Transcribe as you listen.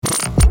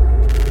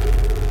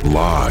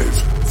Live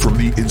from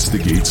the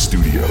Instigate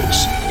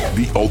Studios,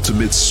 the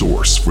ultimate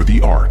source for the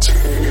art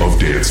of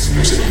dance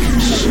music.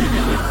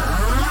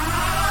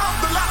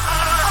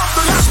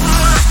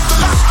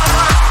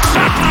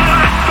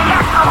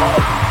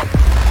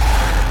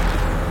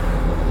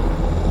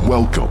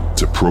 Welcome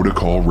to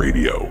Protocol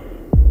Radio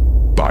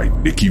by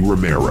Nicky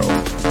Romero.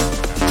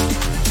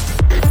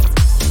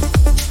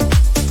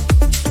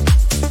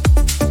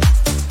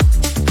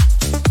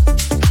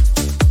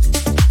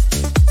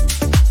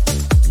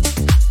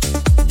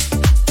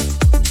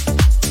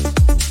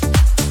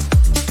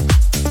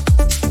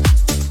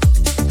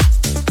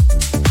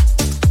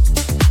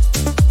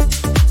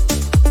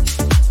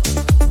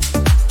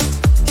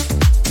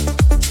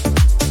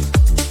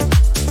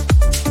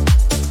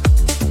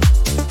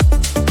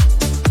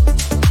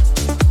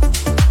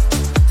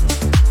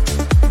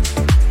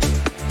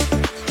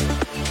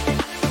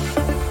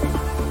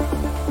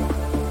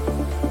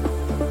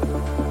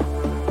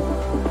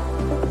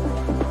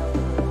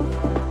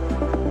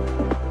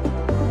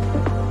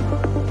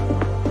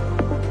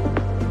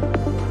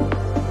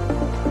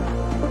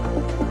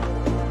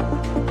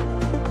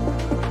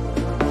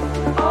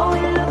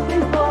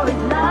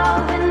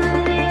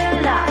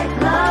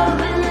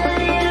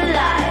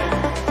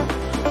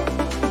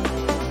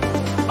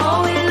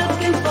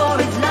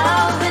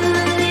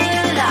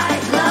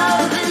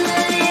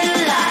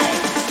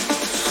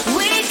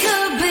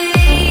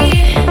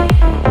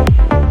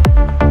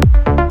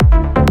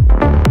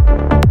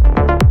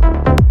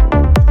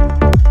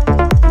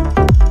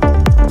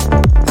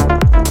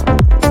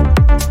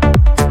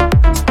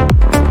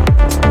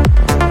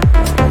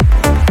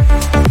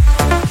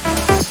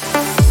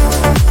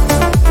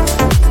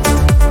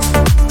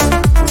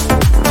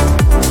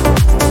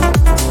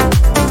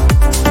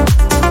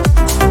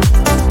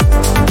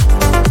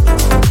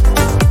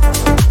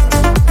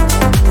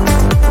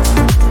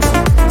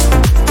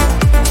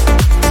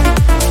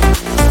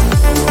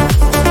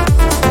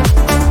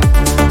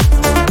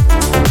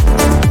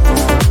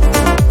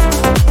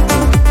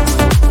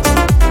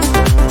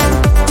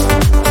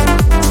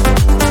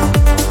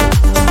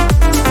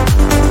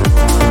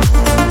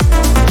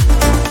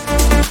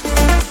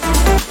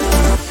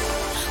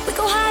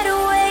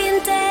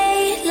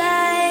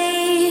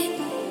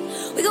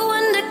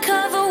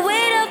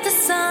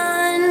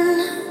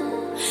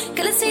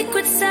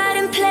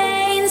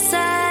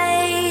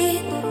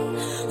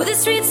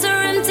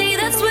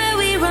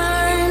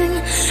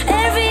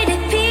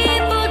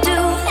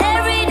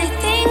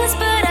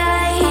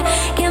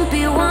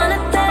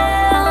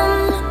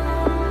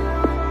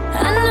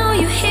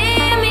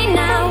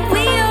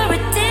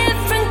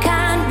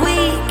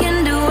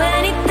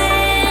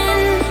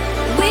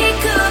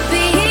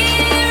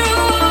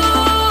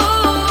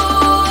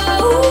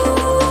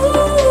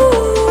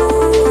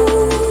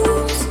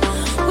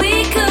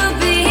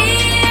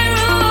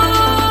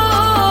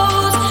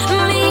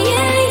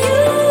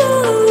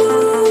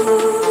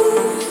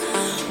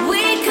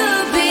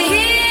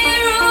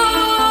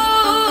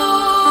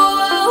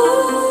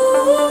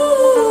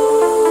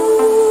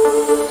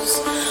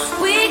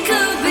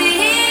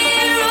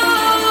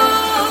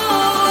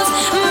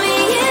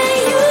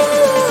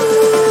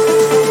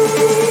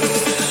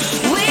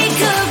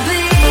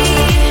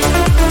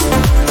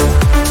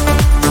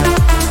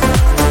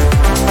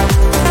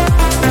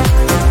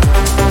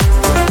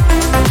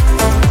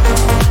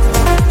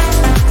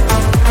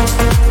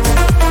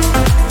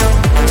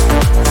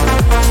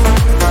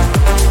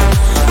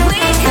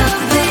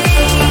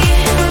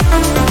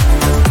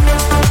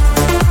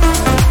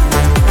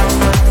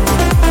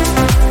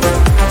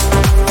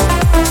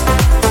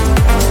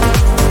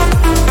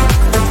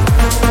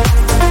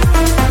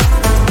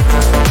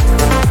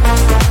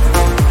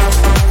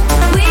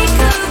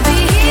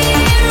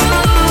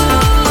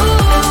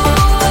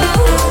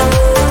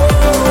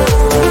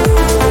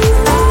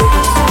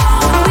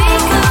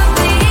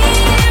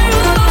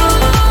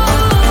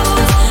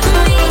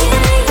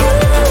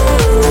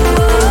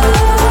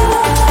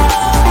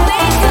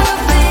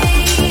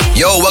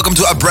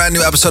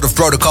 New episode of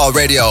Protocol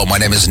Radio. My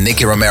name is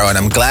Nicky Romero and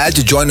I'm glad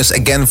you joined us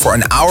again for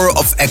an hour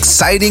of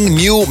exciting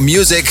new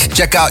music.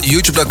 Check out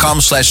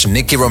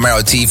youtube.com/Nicky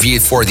Romero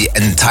TV for the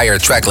entire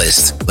track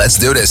list. Let's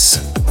do this.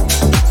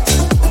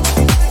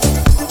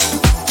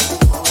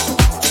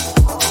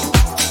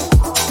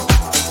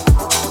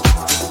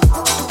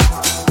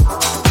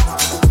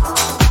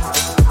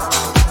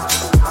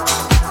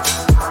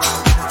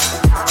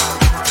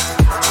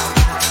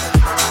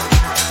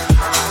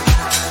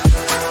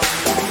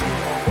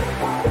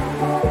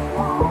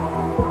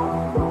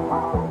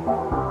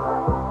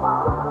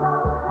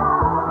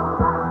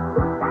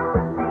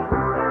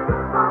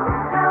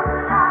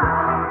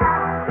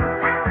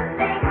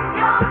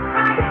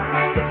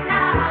 Right.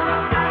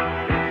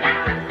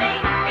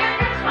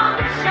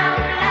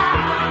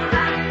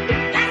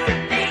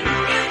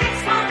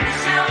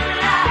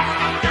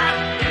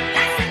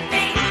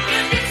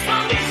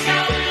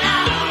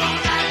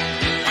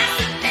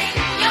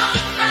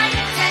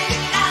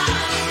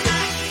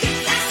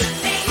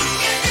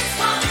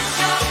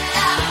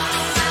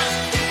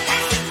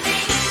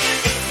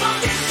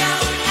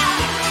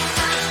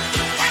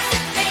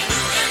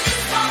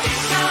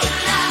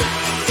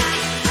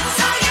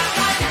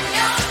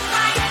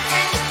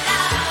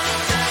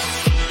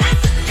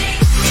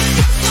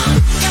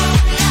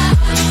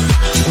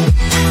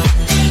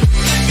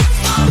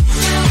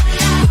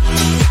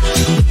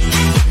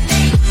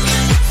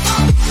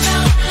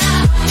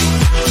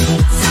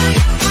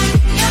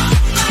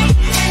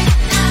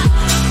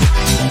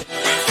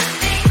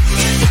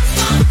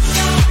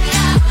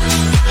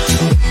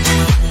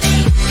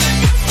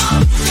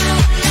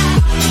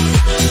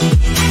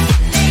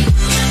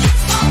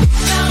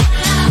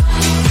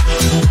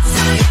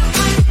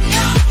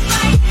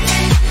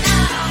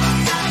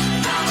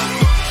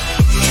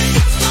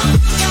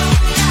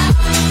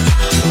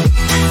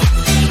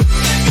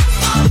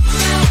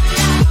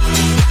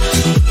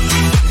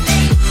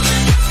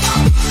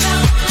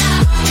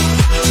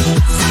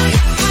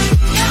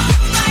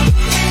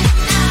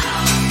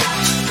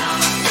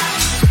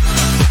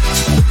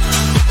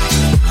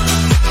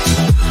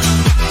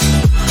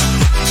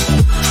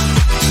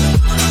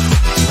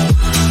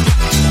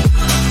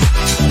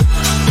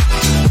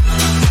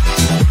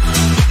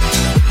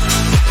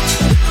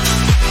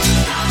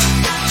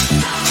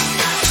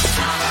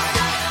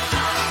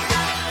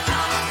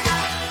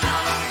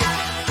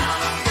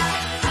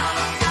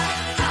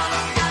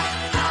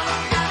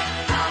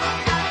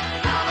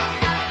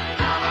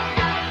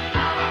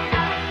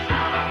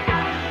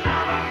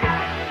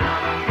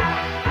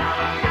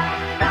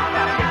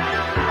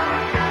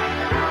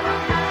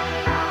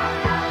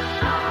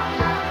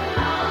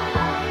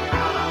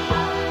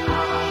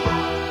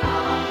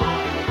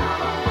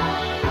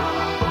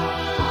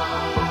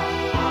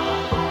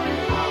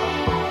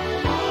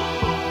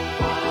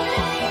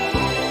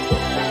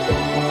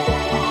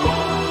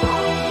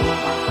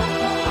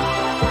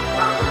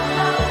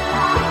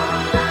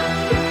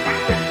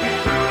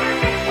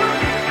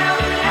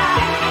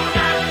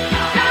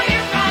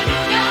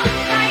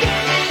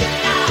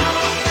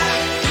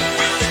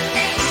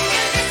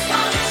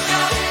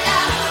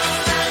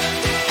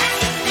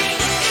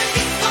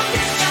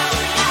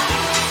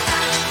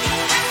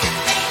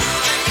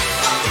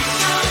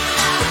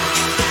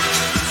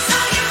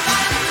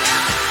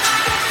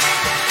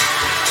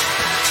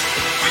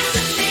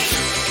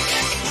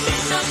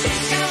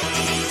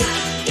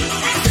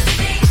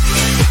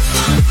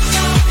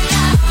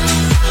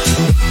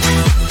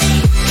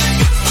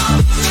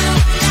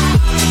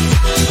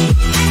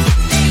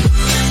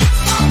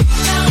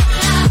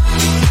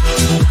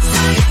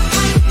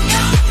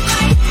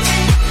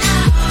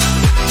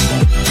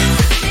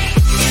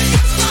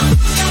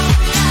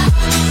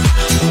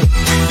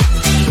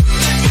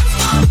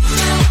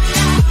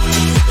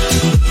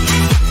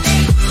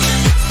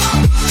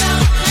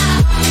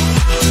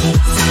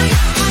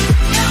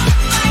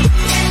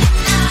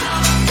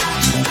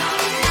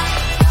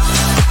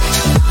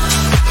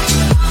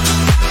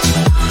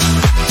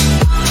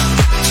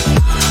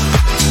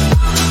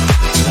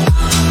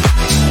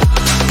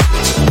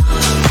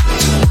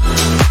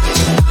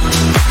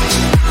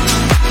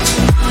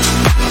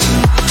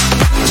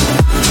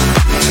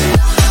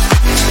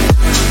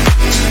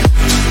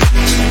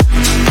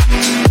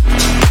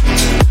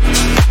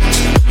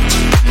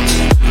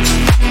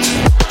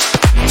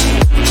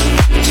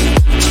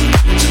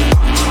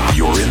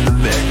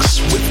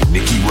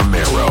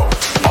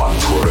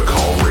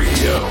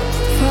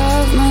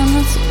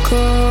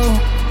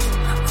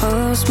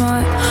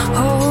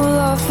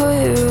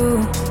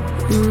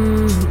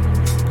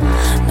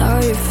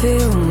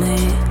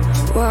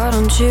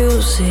 don't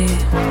you see?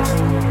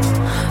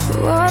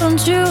 Why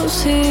don't you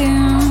see?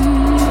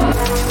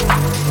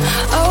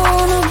 I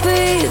wanna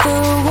be the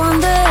one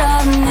that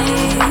I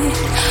need.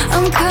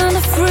 I'm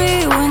kinda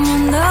free when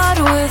you're not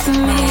with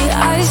me.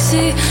 I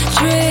see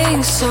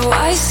drinks, so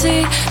I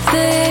see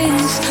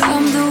things.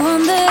 I'm the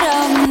one that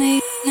I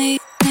need.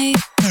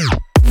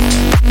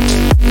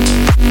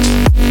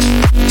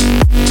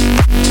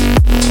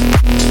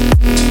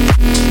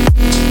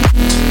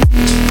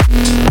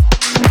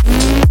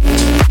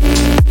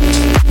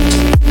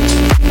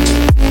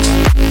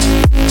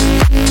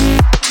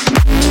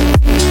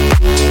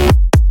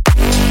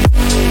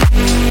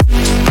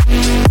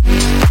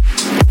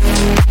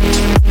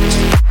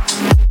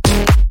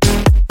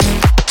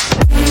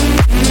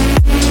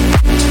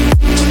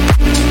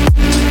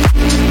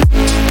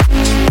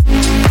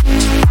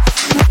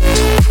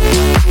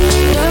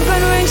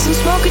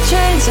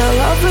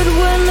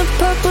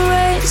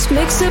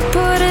 Mix it,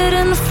 put it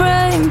in the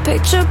frame.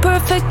 Picture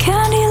perfect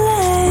candy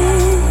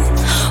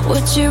lane.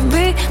 Would you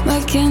be my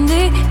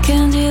candy,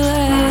 candy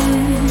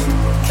lane?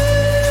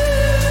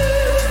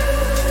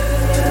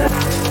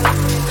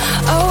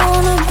 I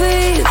wanna be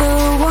the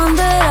one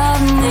that I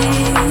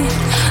need.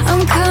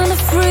 I'm kinda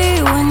free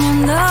when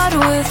you're not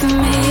with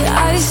me.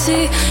 I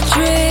see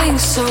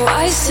drinks, so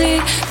I see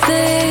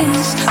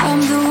things.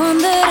 I'm the one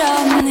that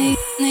I need.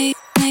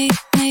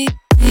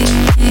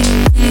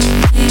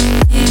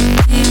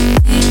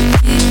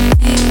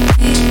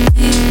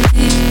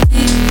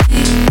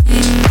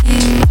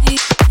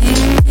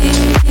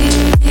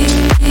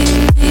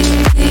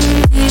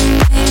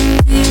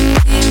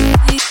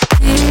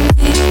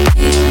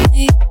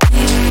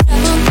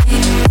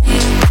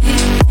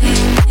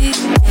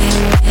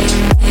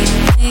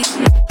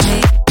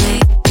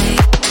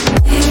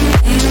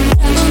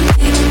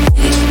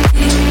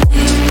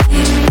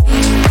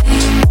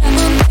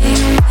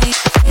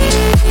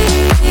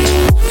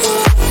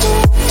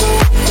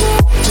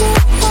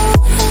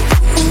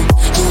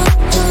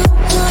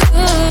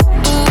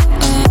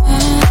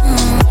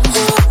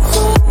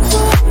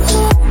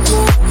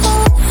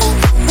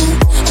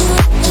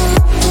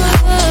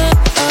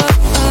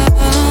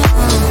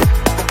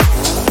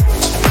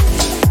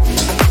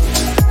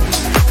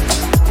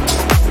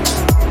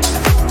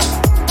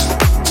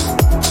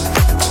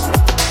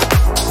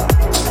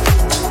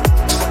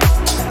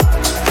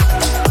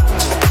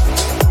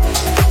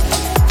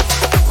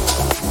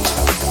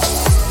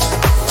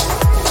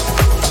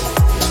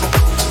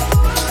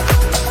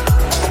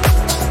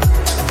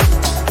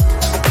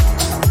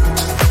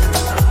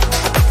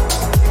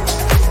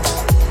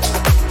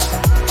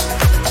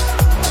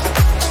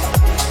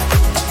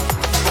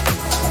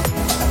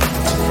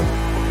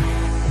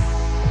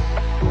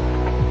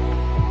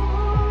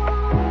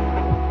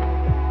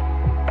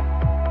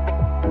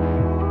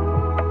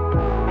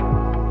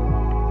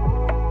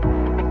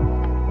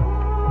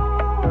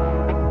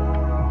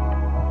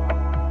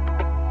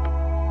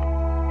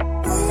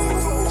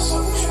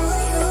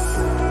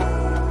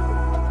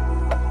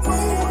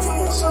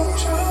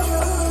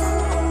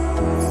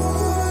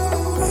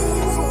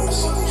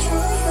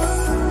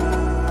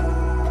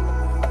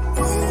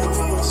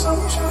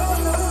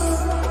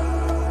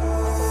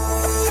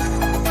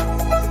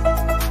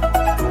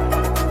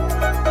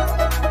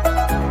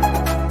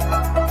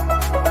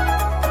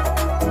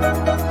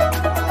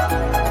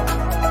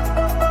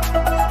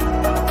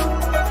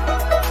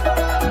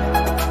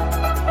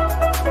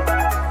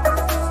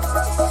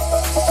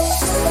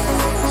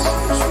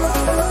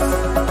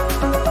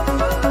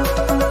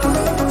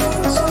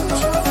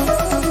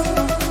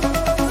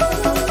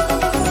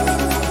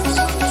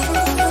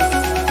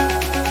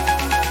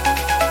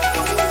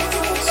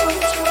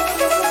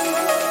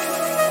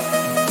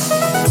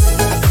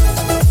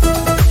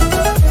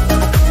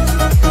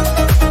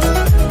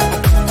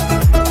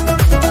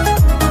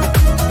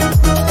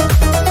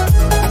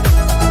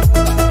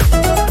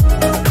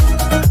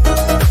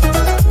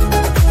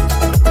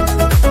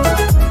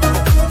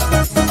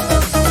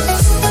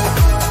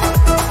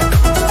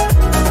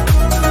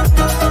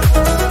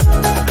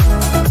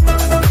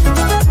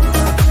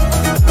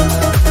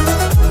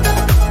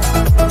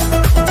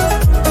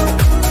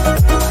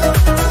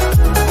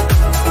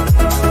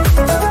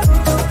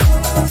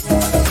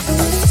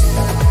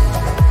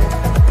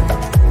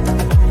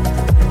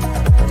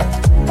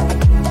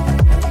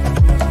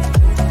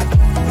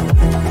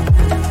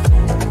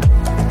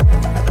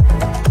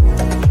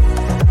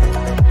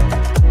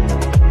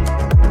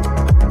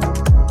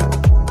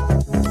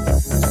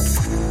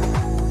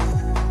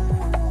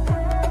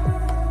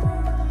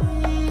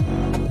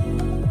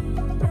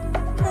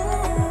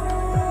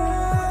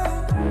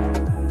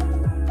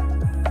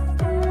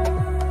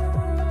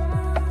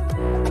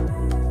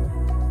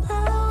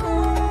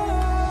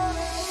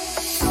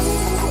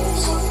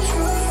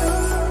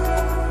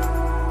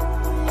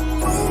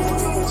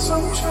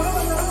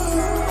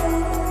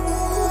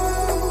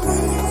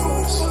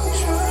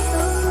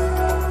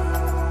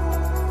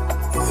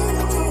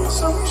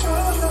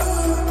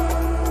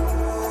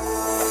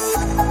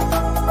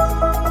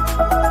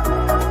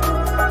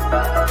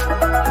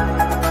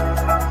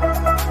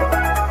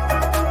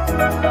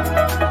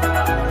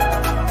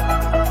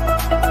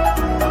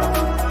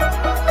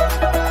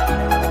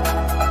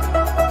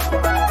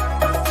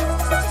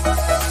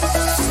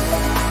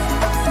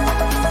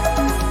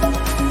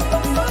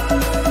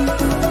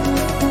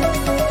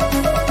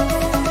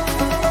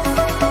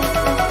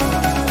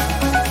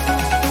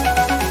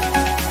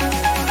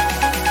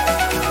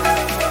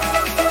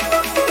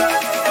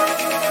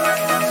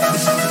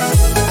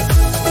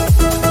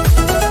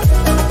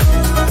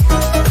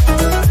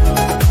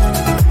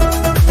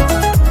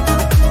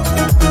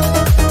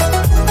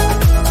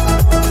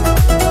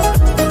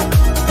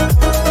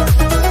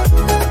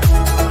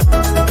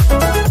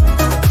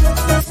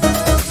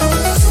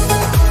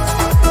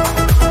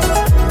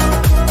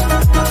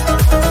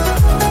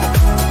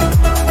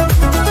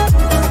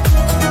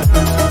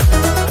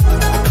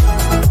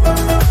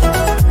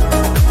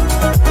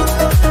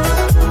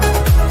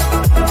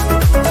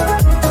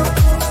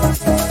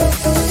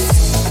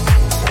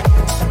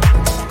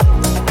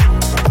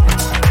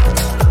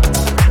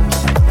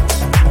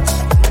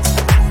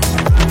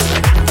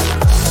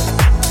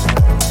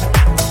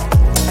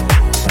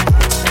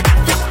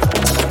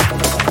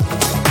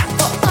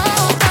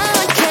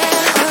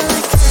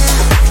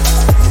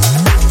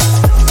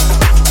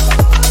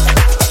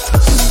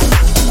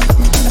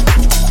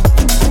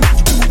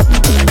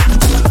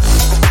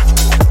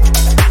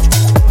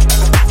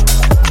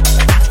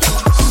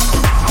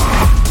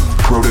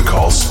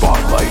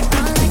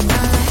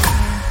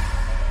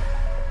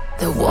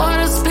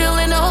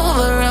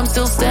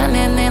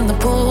 the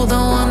pool, the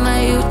one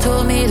that you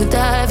told me to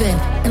dive in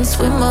and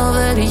swim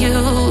over to you.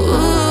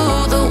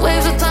 Ooh, the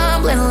waves are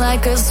tumbling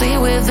like a sea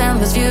with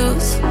endless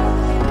views.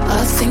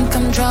 I think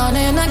I'm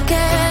drowning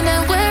again,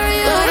 and where are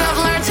you? But I've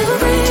learned to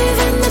breathe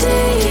in the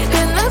deep,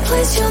 in a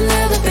place you'll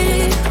never be.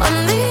 On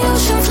the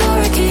ocean floor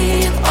I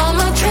keep all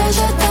my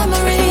treasured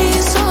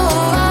memories. So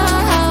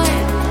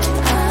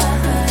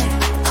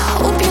I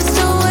hope you're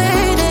still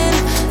waiting,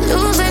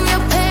 losing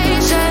your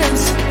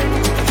patience.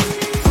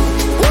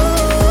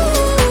 Ooh,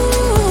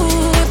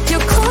 if you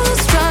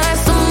close your eyes,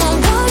 someone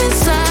want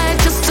inside,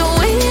 just the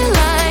way you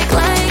like.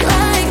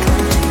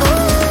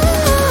 Ooh,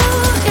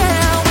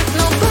 yeah, with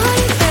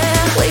nobody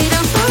there,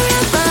 waiting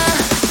forever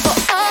for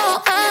all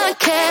I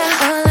care.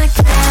 All I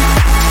care.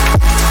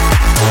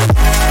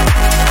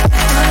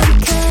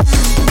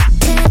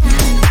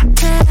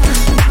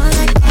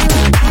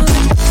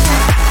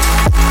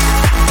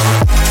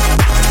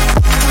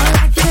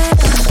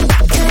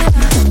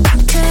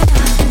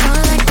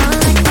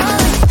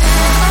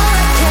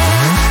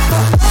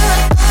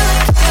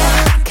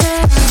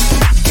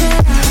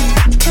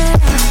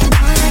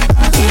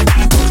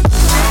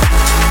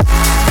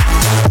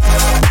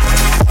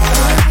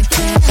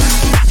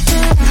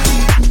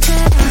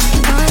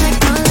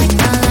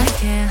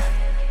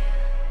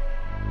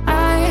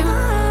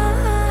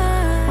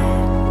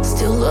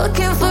 Still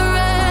looking for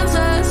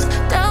answers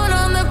down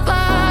on the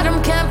bottom.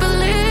 Can't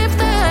believe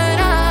that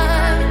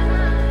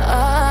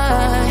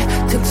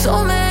I took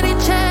so many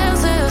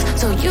chances,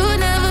 so you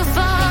never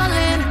fall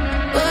in.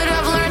 But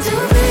I've learned to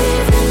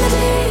breathe in the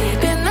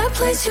deep, in a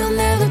place you'll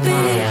never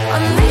be.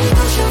 On the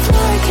ocean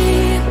floor I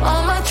keep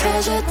all my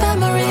treasured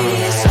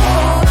memories. So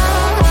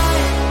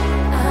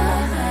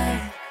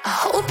I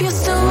hope you're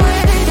still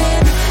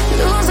waiting,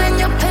 losing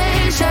your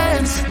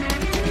patience.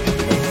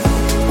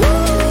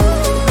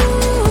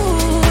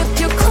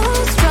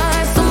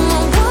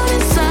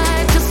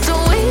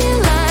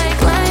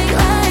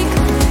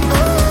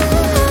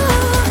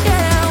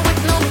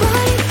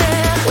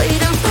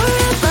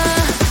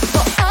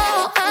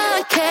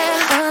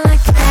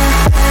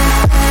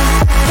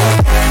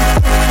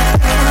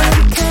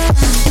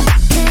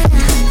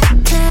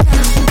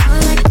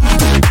 Like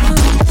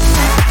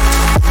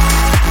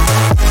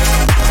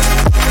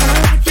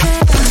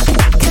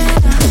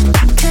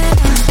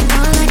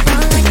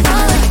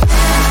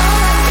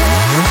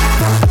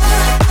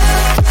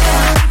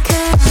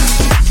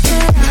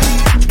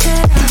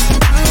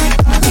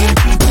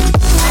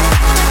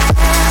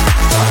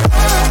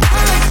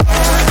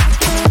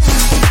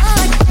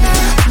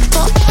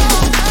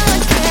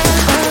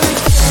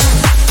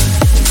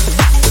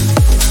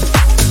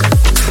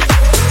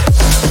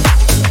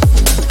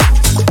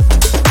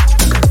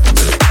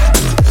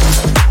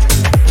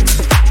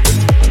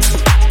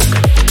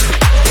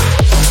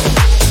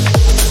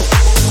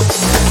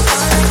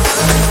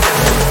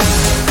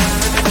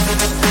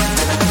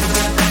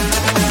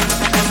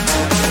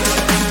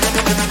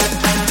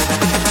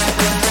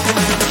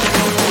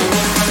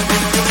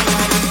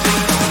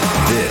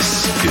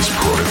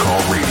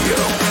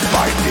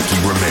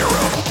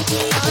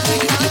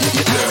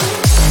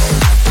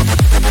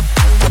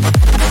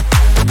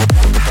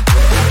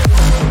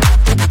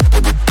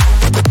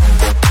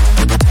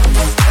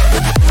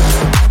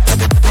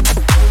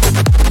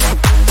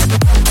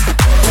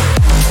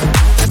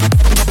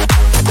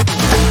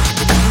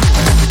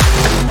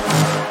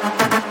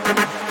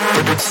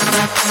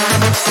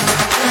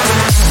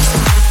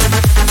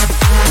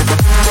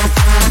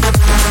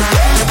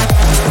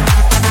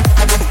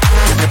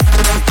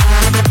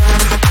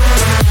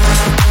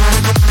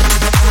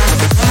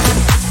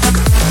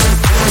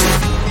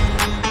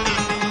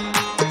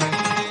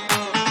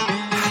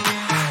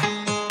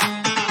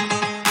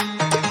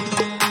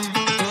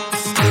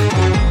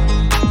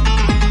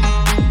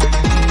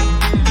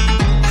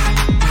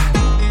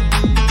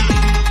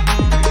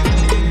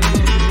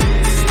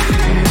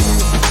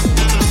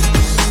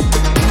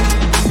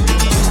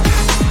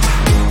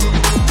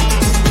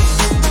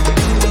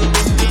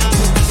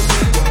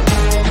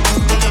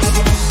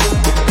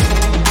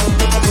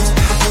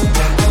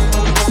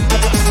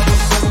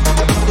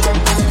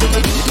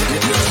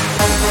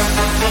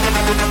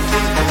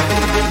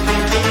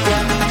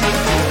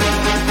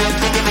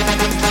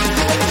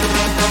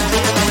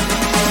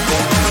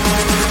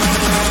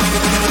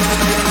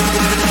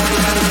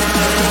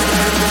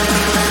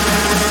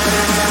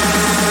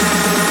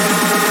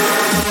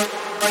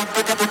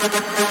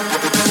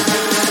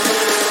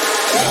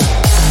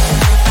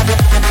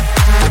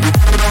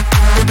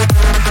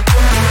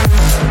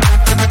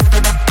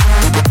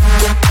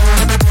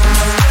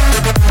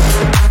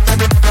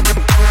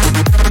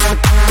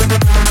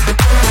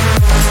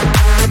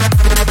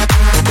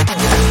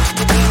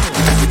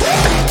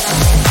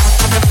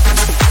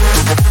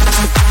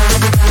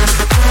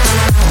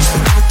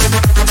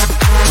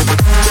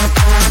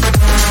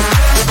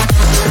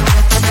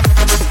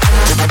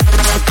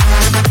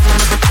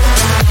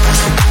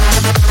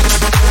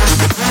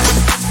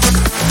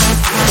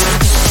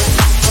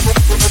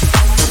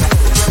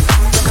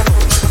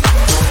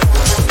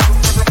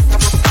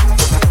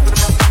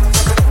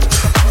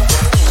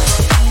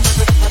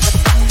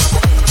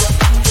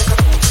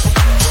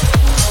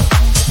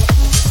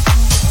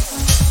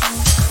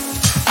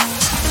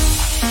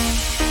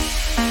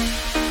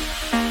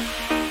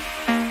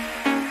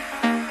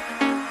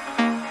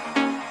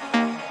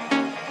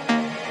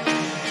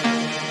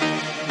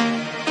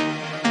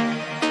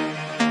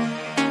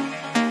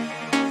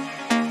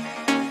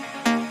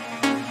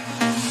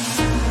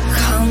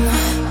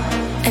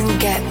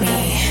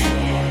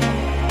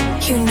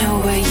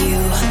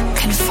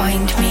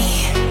me.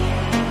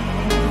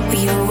 We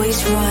always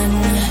run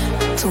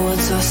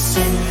towards our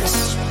sins.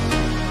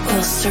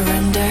 We'll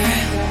surrender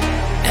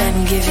and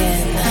give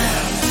in.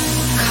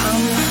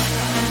 Come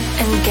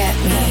and get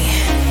me.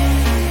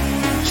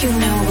 You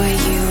know where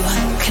you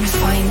can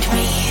find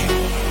me.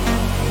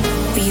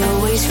 We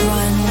always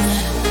run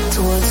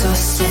towards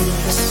our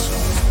sins.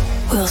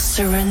 We'll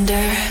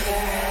surrender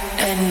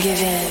and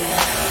give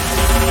in.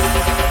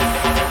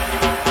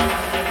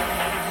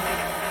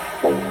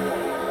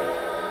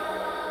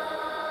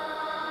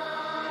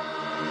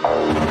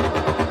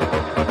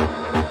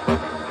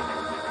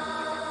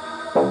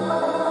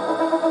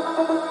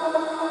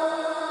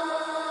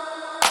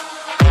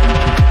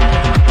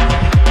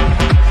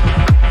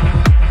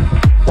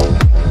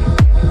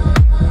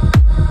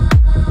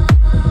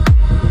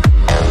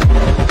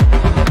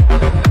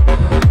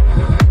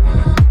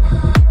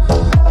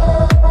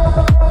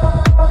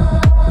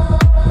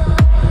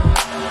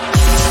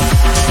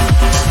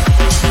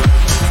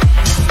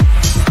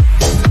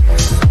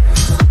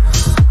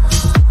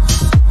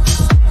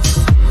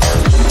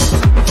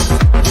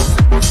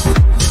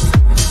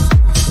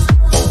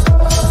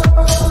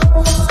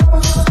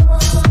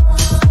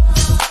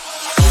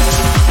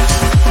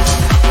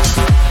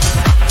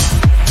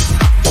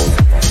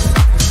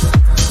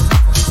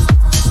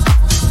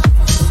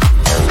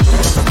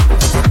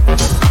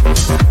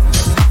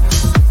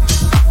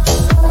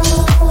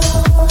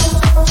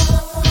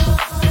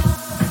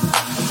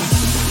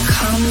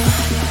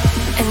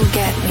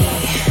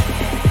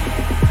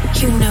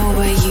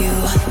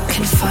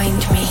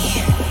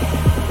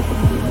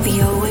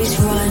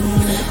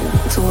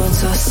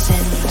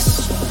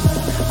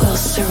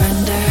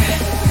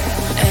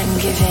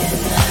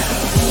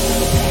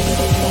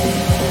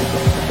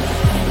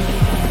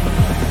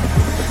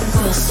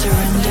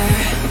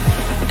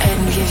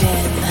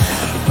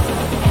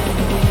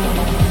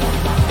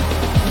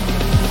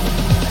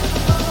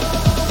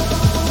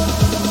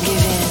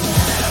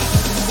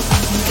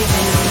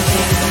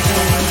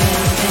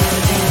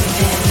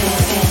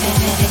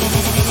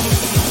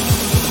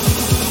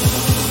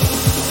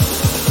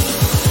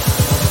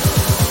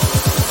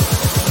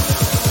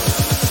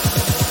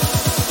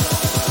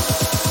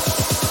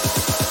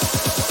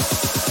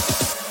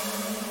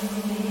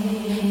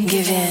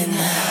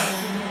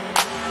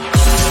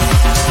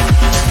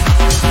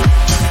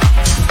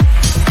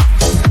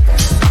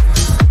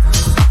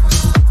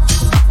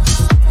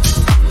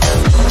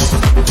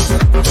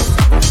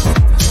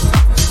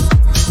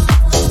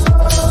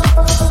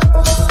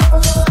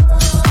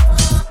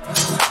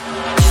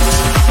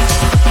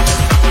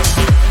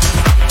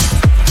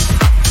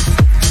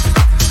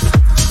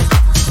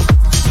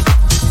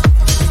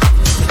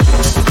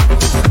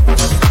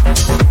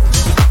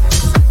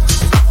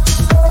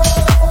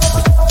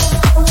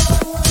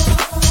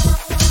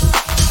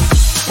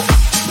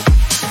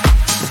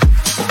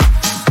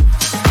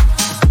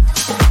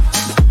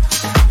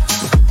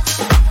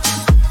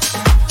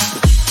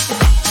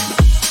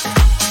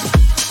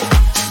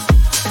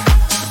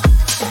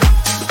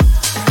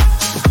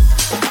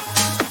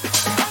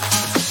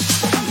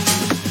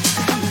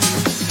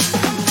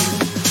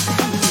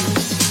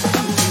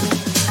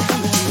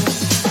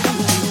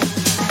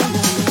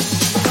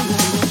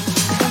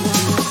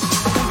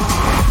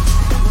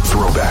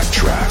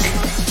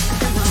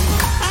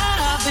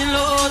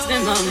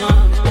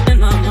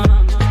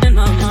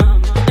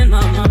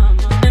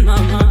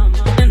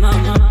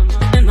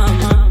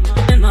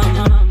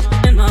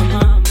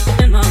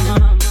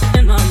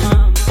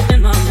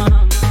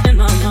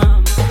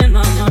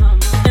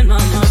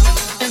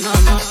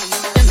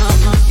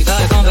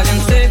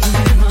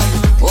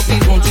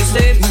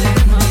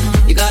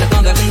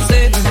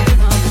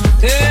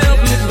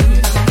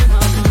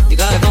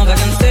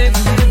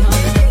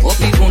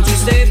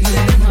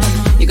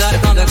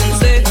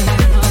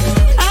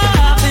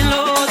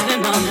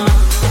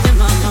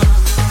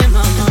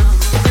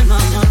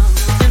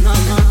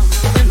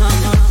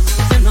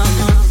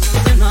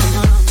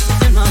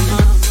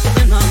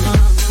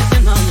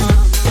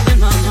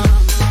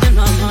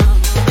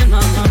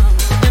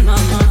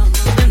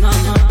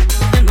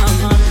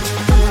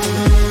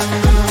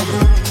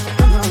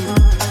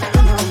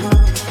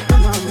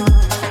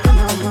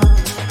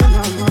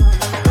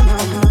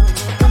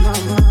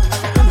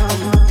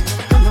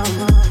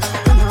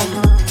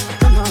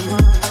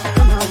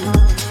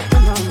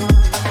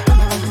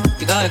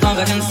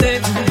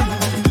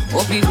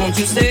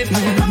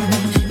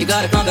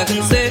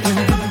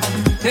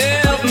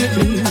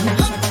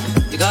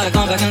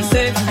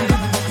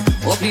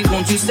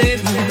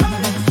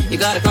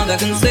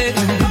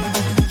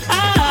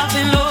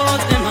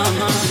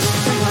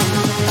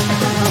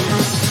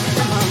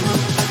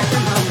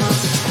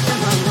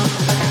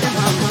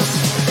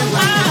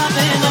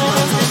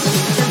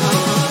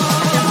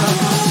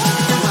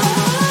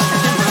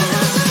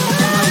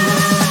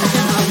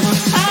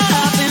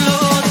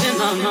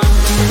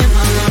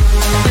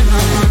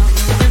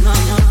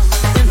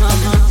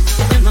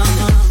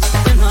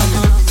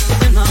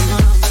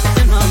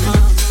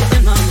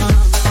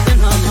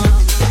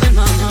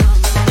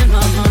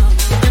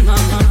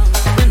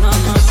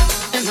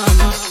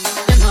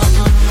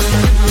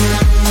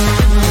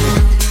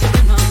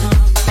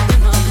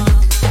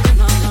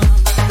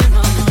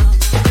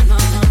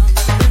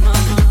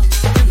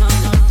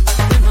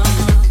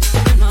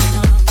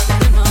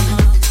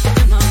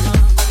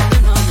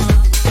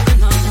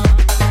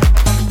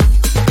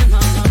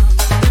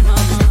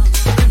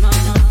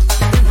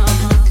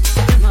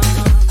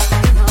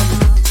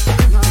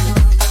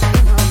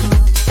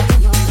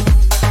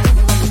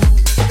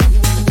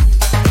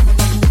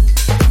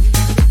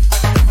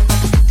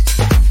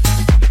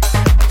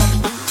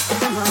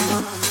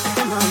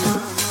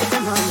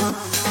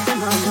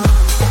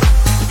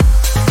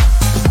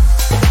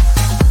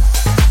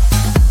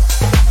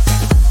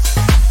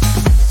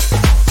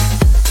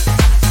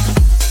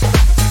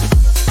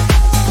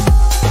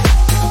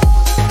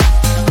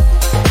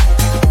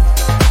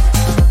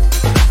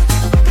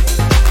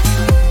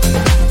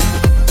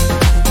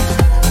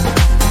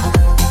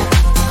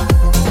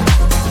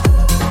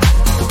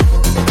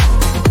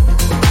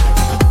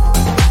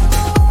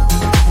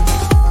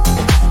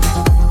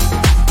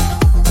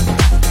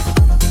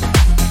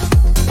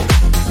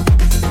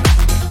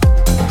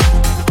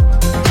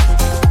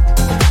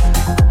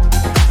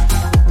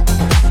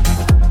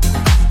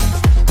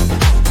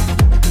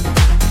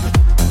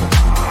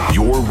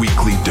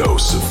 weekly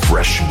dose of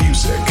fresh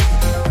music.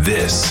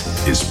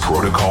 This is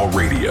Protocol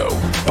Radio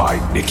by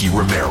Nicky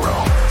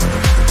Romero.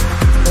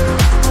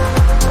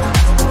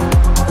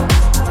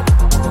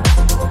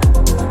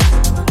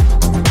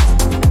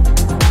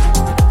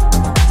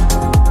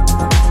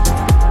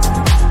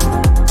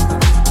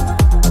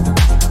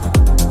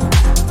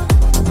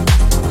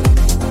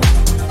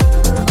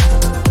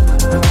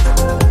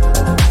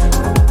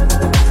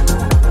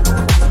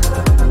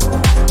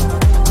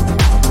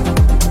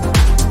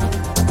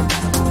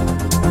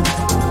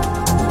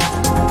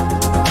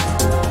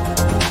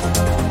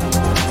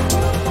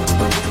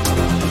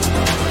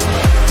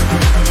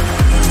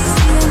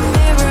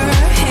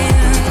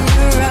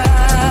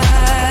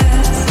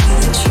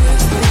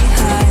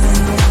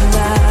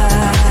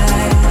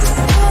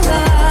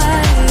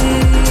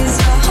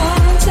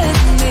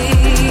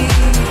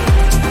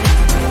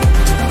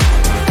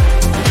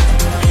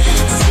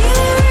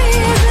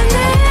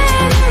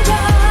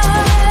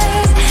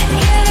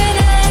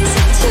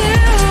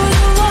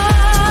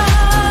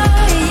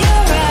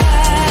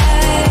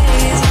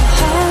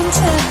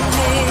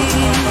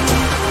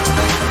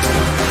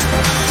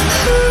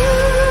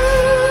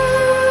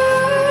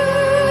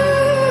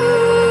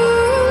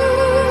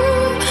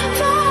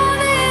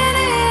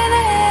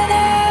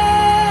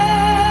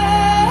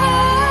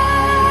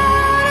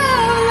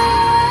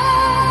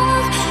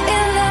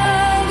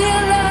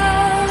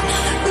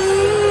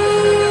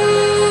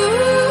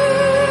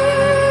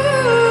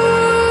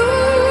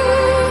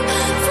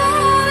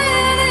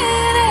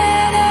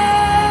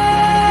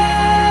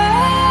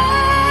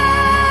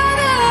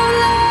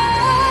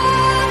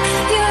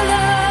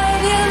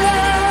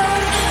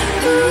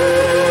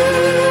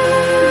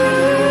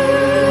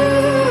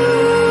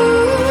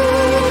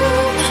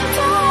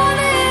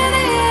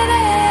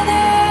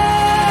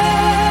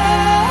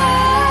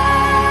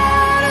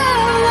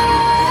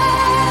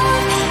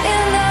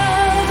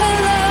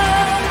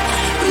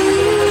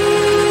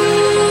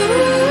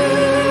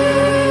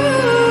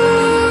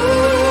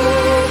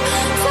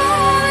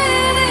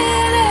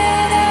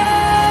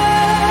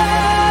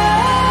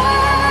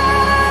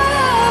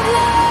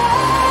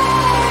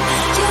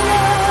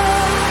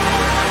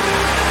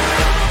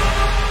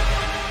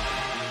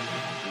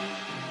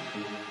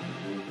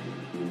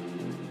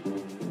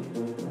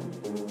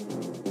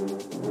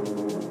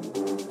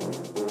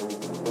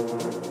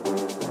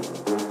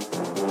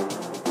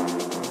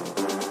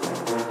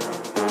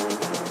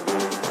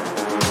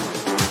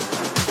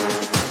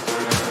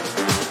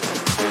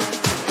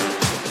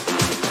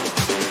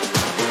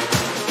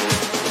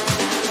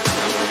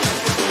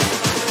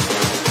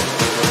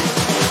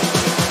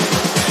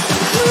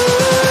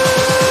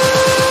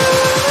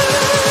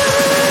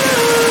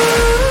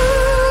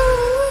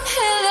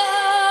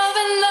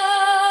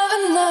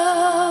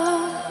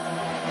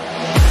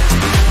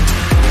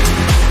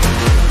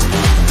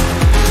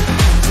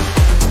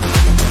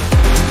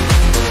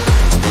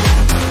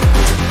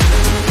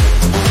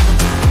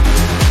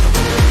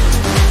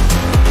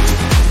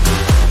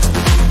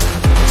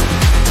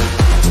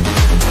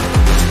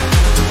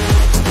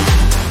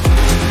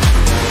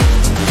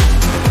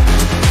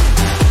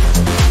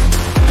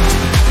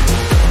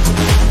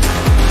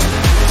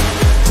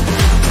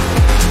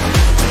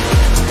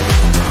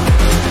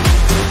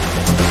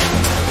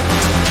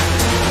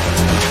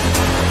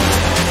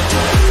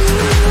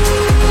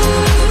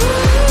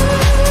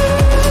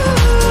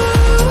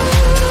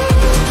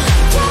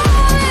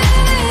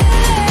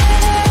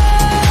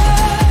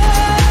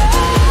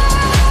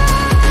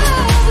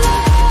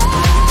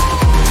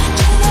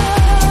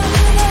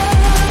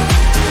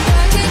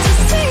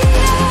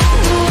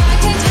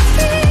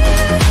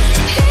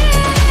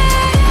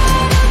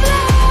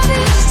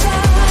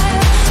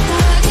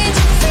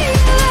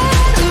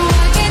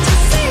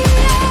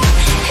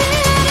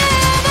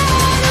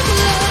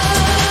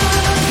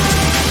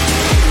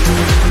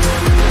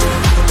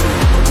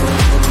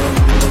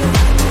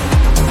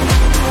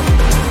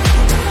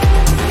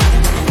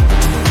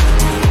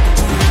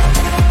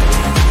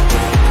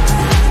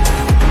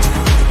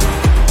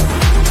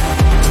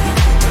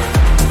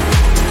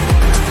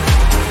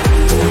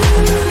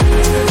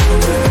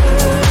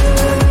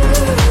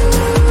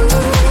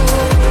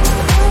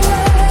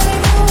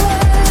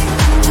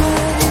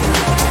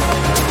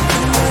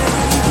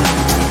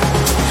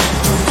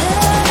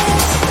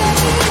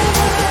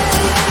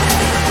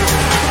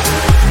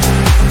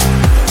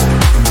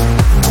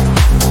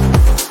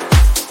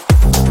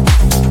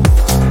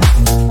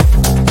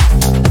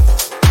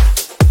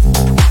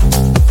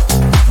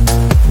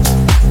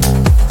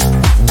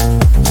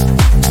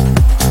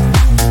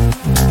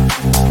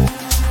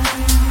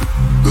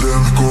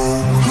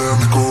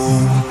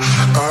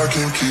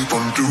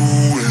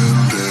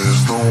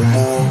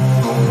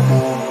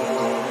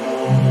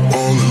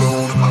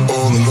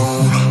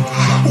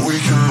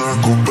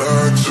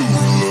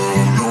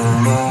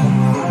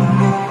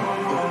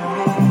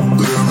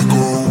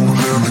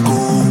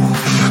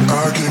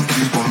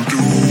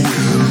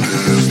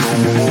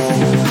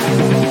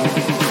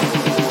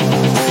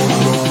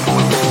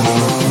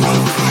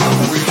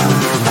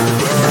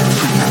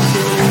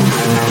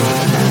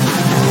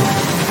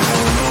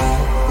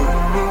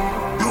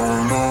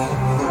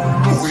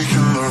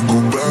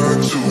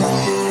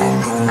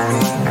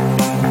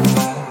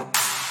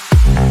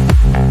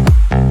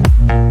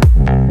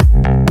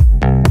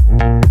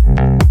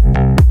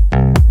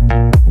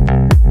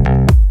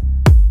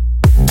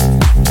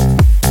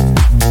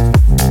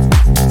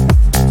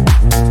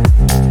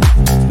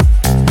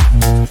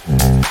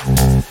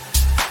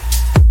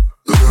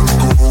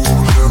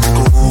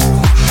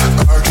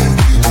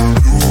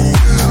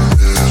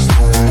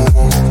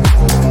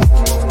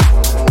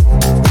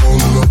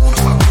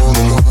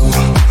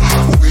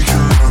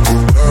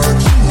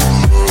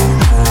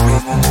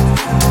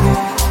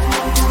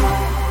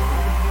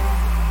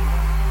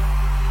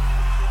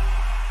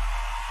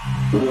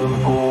 I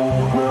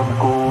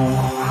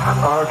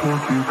can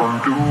keep on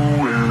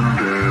doing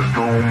this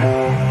no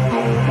more,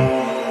 no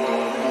more.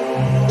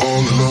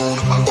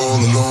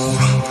 All alone,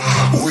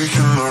 we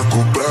cannot go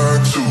back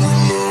to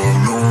love,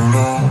 no,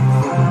 no.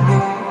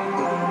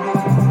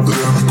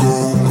 Let me go,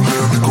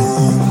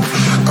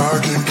 I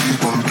can't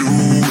keep on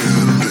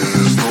doing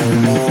this no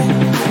more.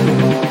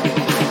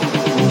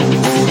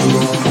 All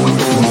alone,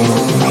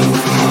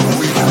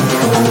 we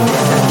cannot go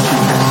back to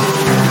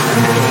love,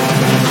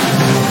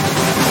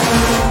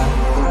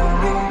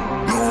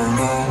 no,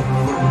 no.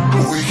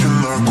 We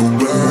cannot go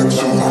back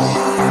to love.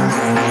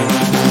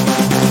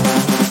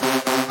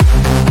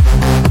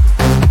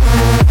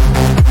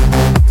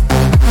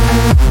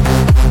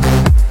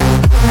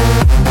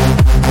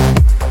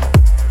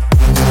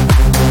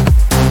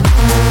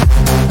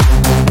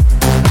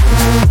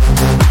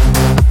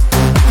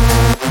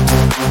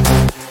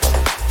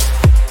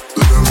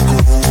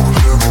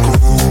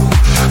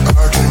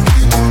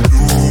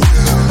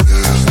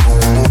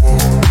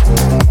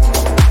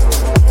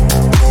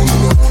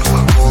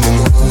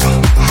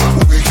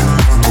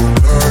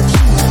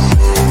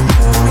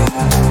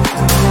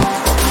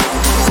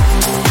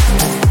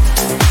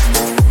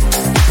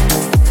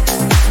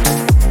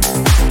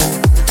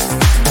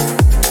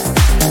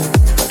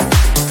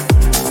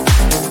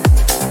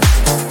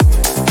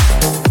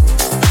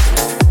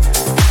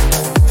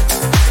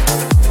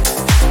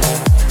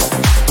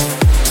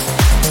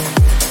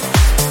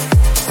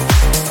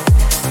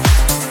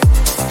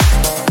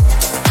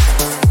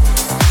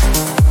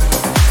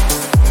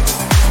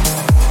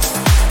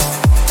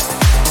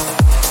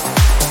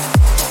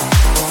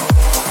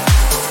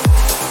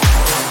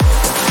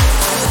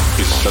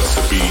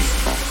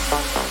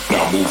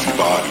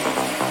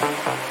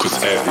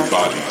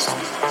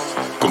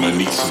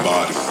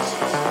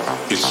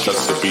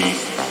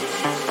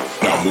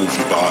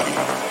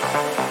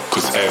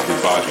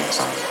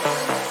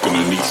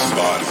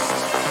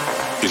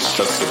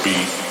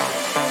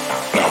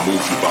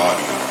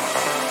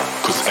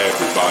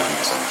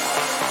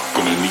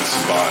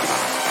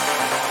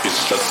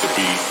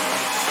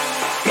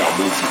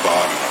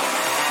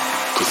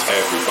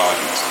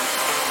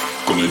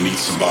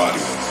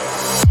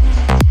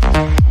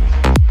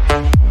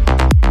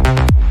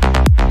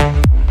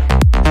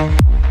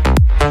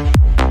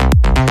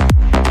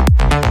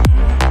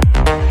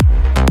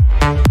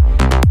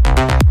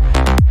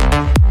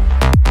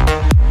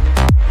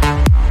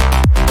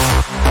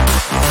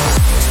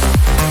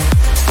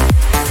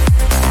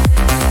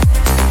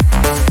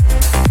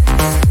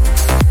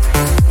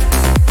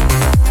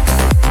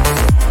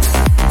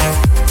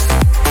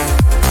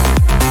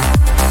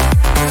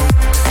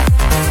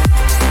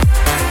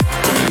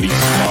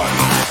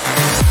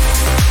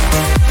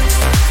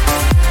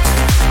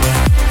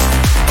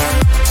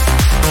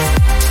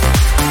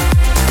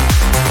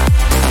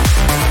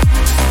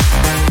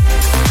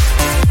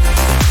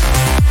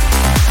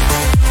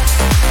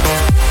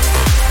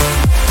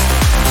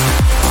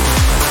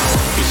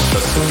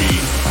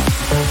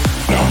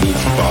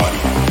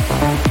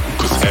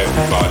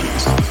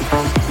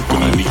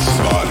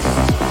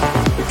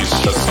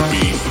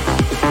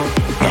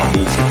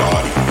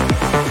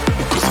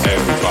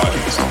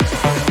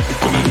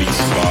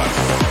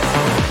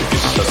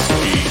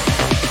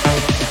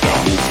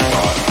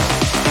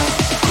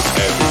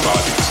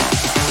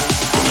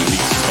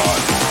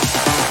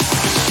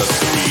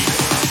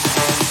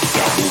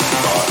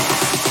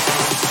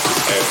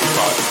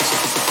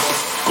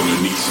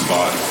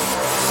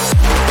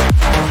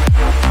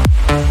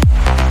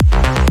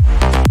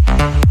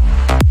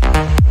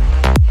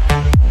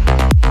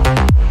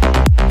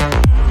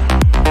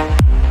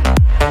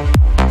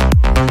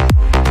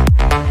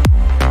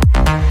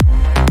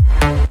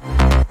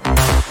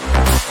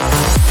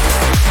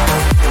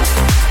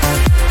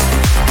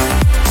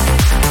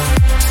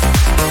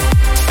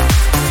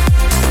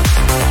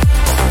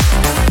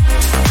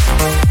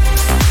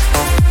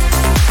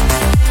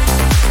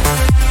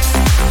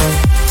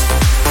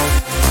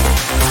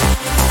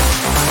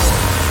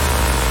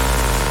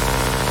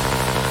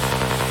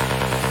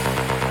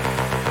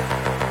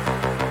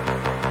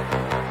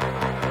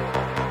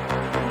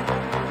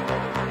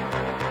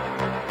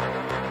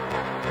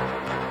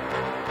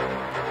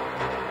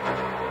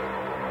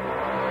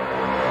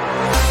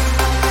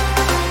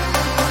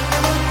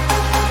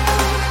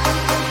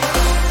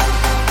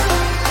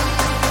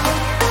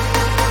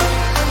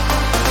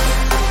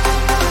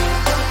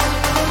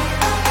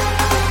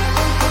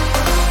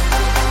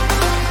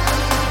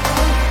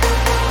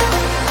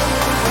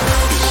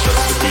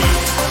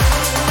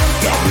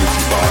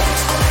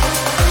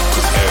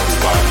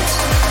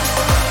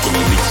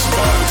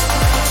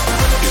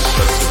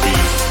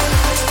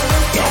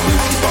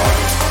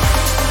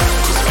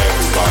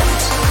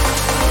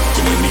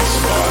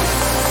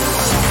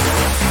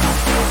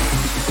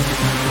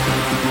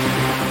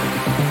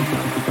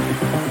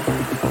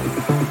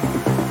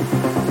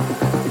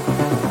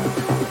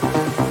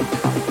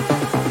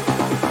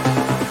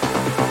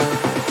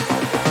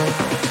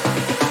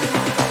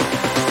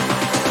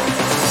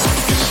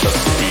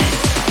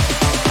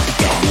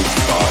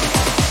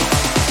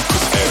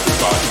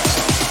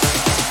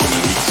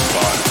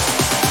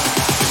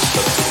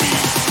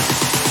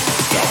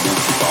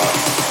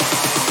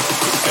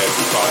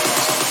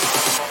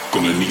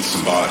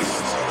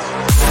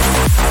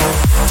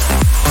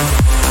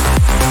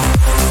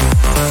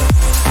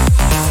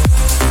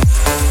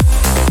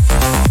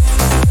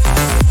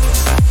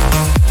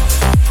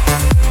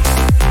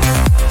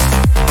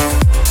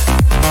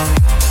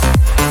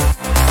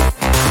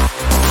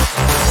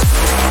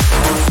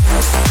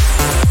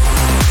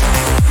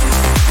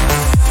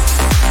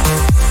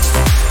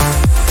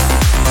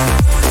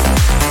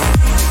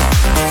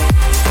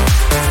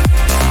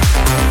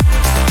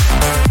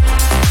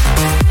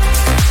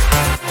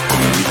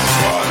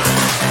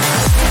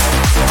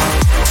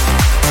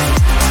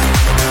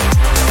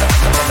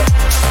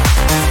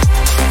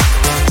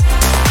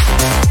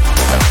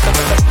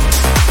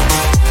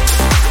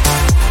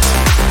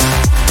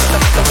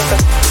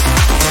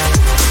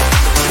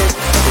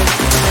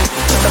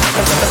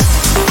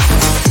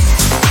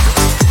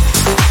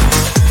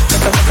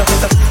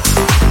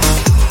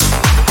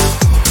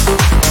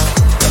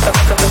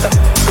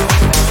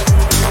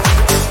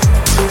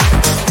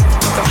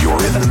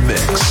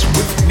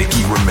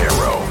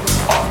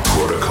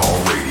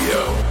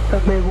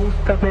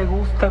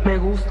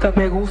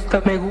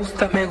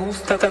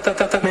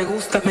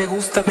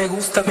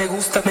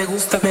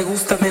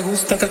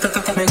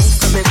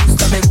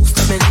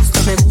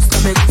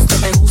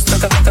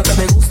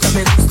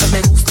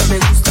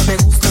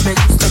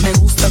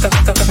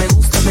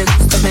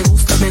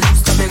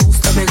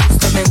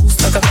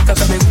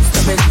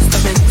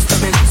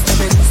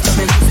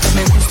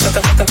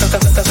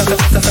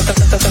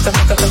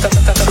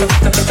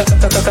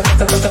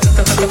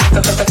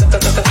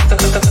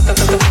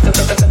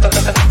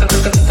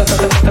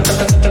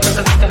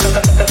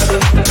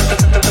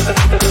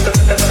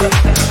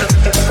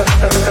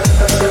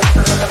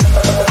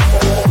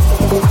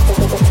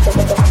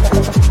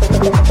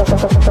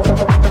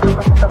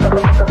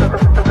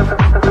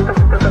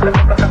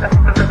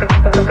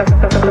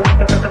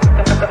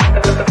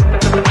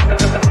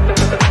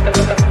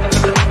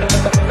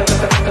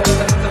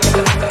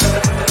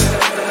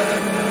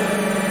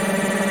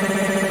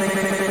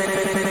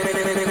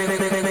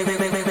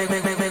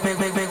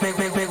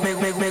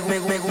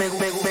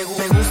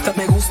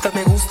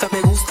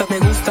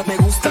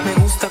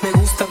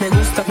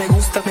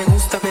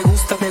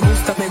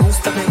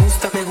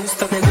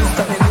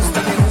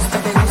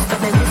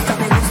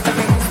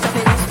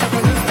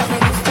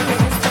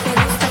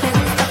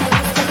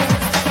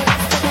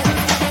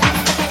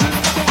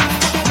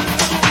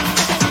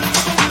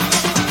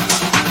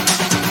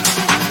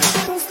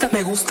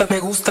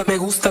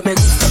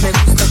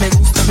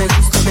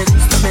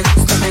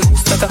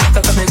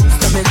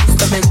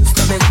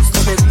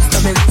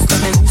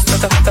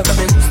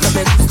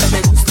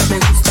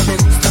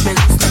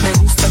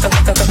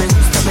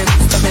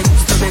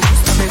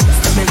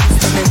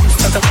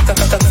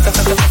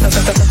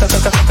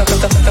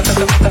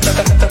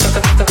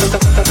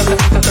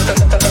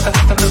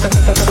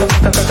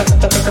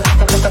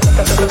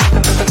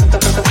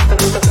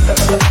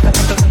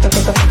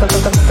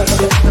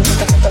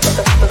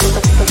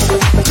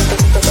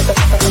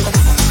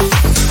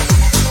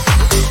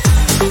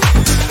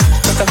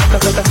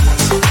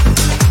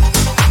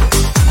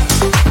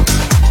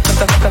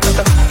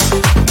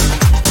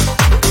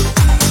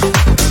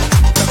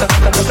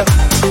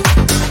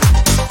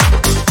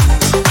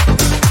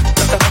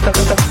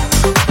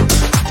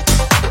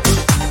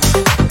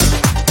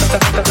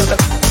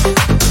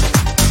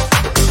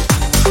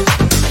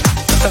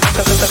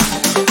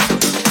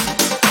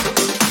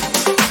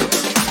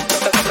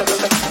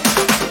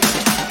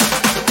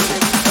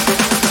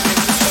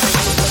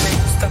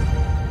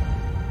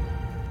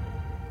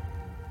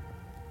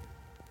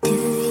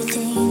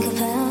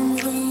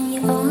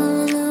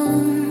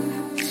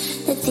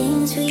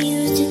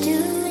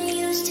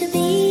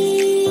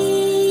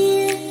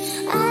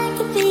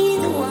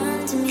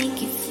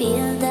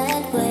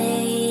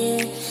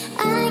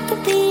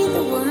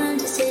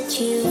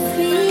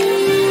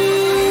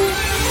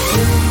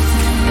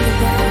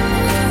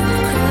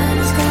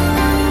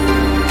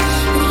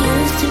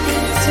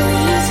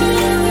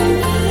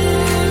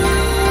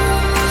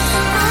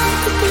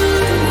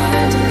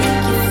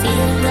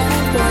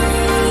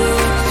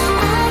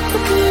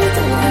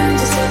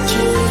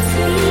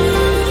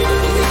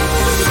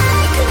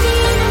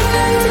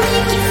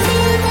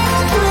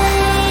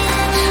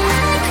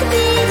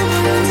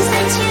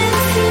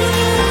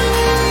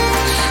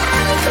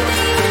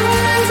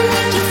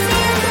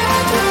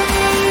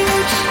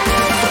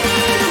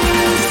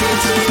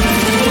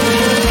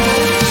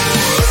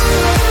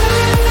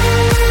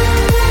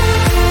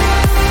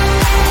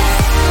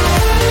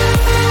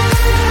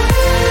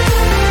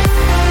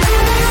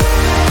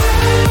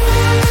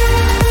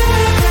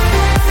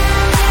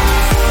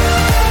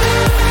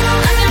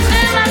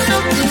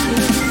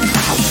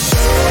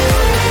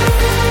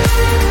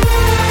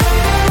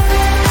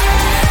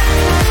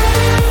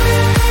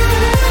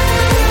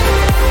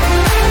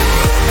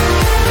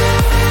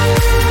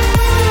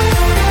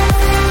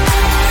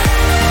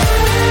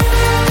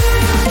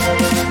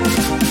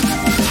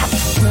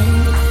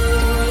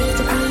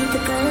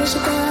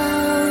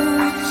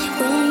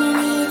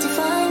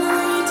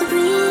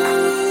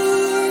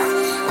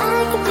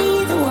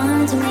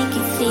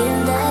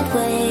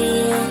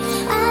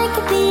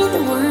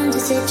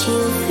 set you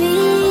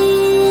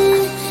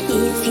free.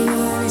 If you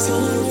wanna see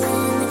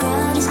when the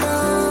crowd is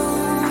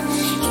gone,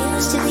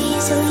 used to be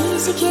so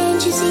easy,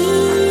 can't you see?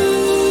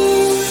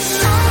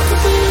 I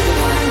could be the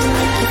one to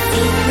make you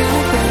feel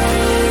that way.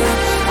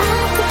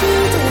 I could be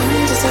the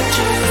one to set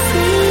you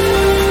free.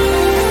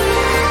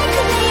 I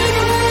could be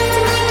the one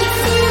to make you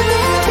feel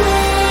that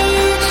way.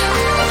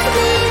 I could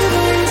be the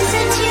one to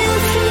set you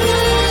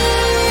free.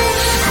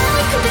 I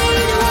could be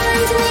the one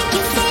to make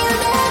you feel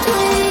that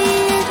way.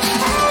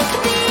 I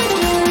could be the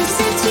one to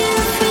set you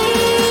free.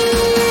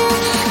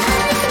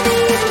 I could be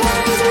the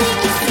one to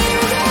make you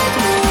feel that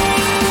way.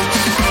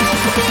 I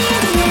could be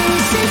the one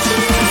to set you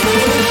free.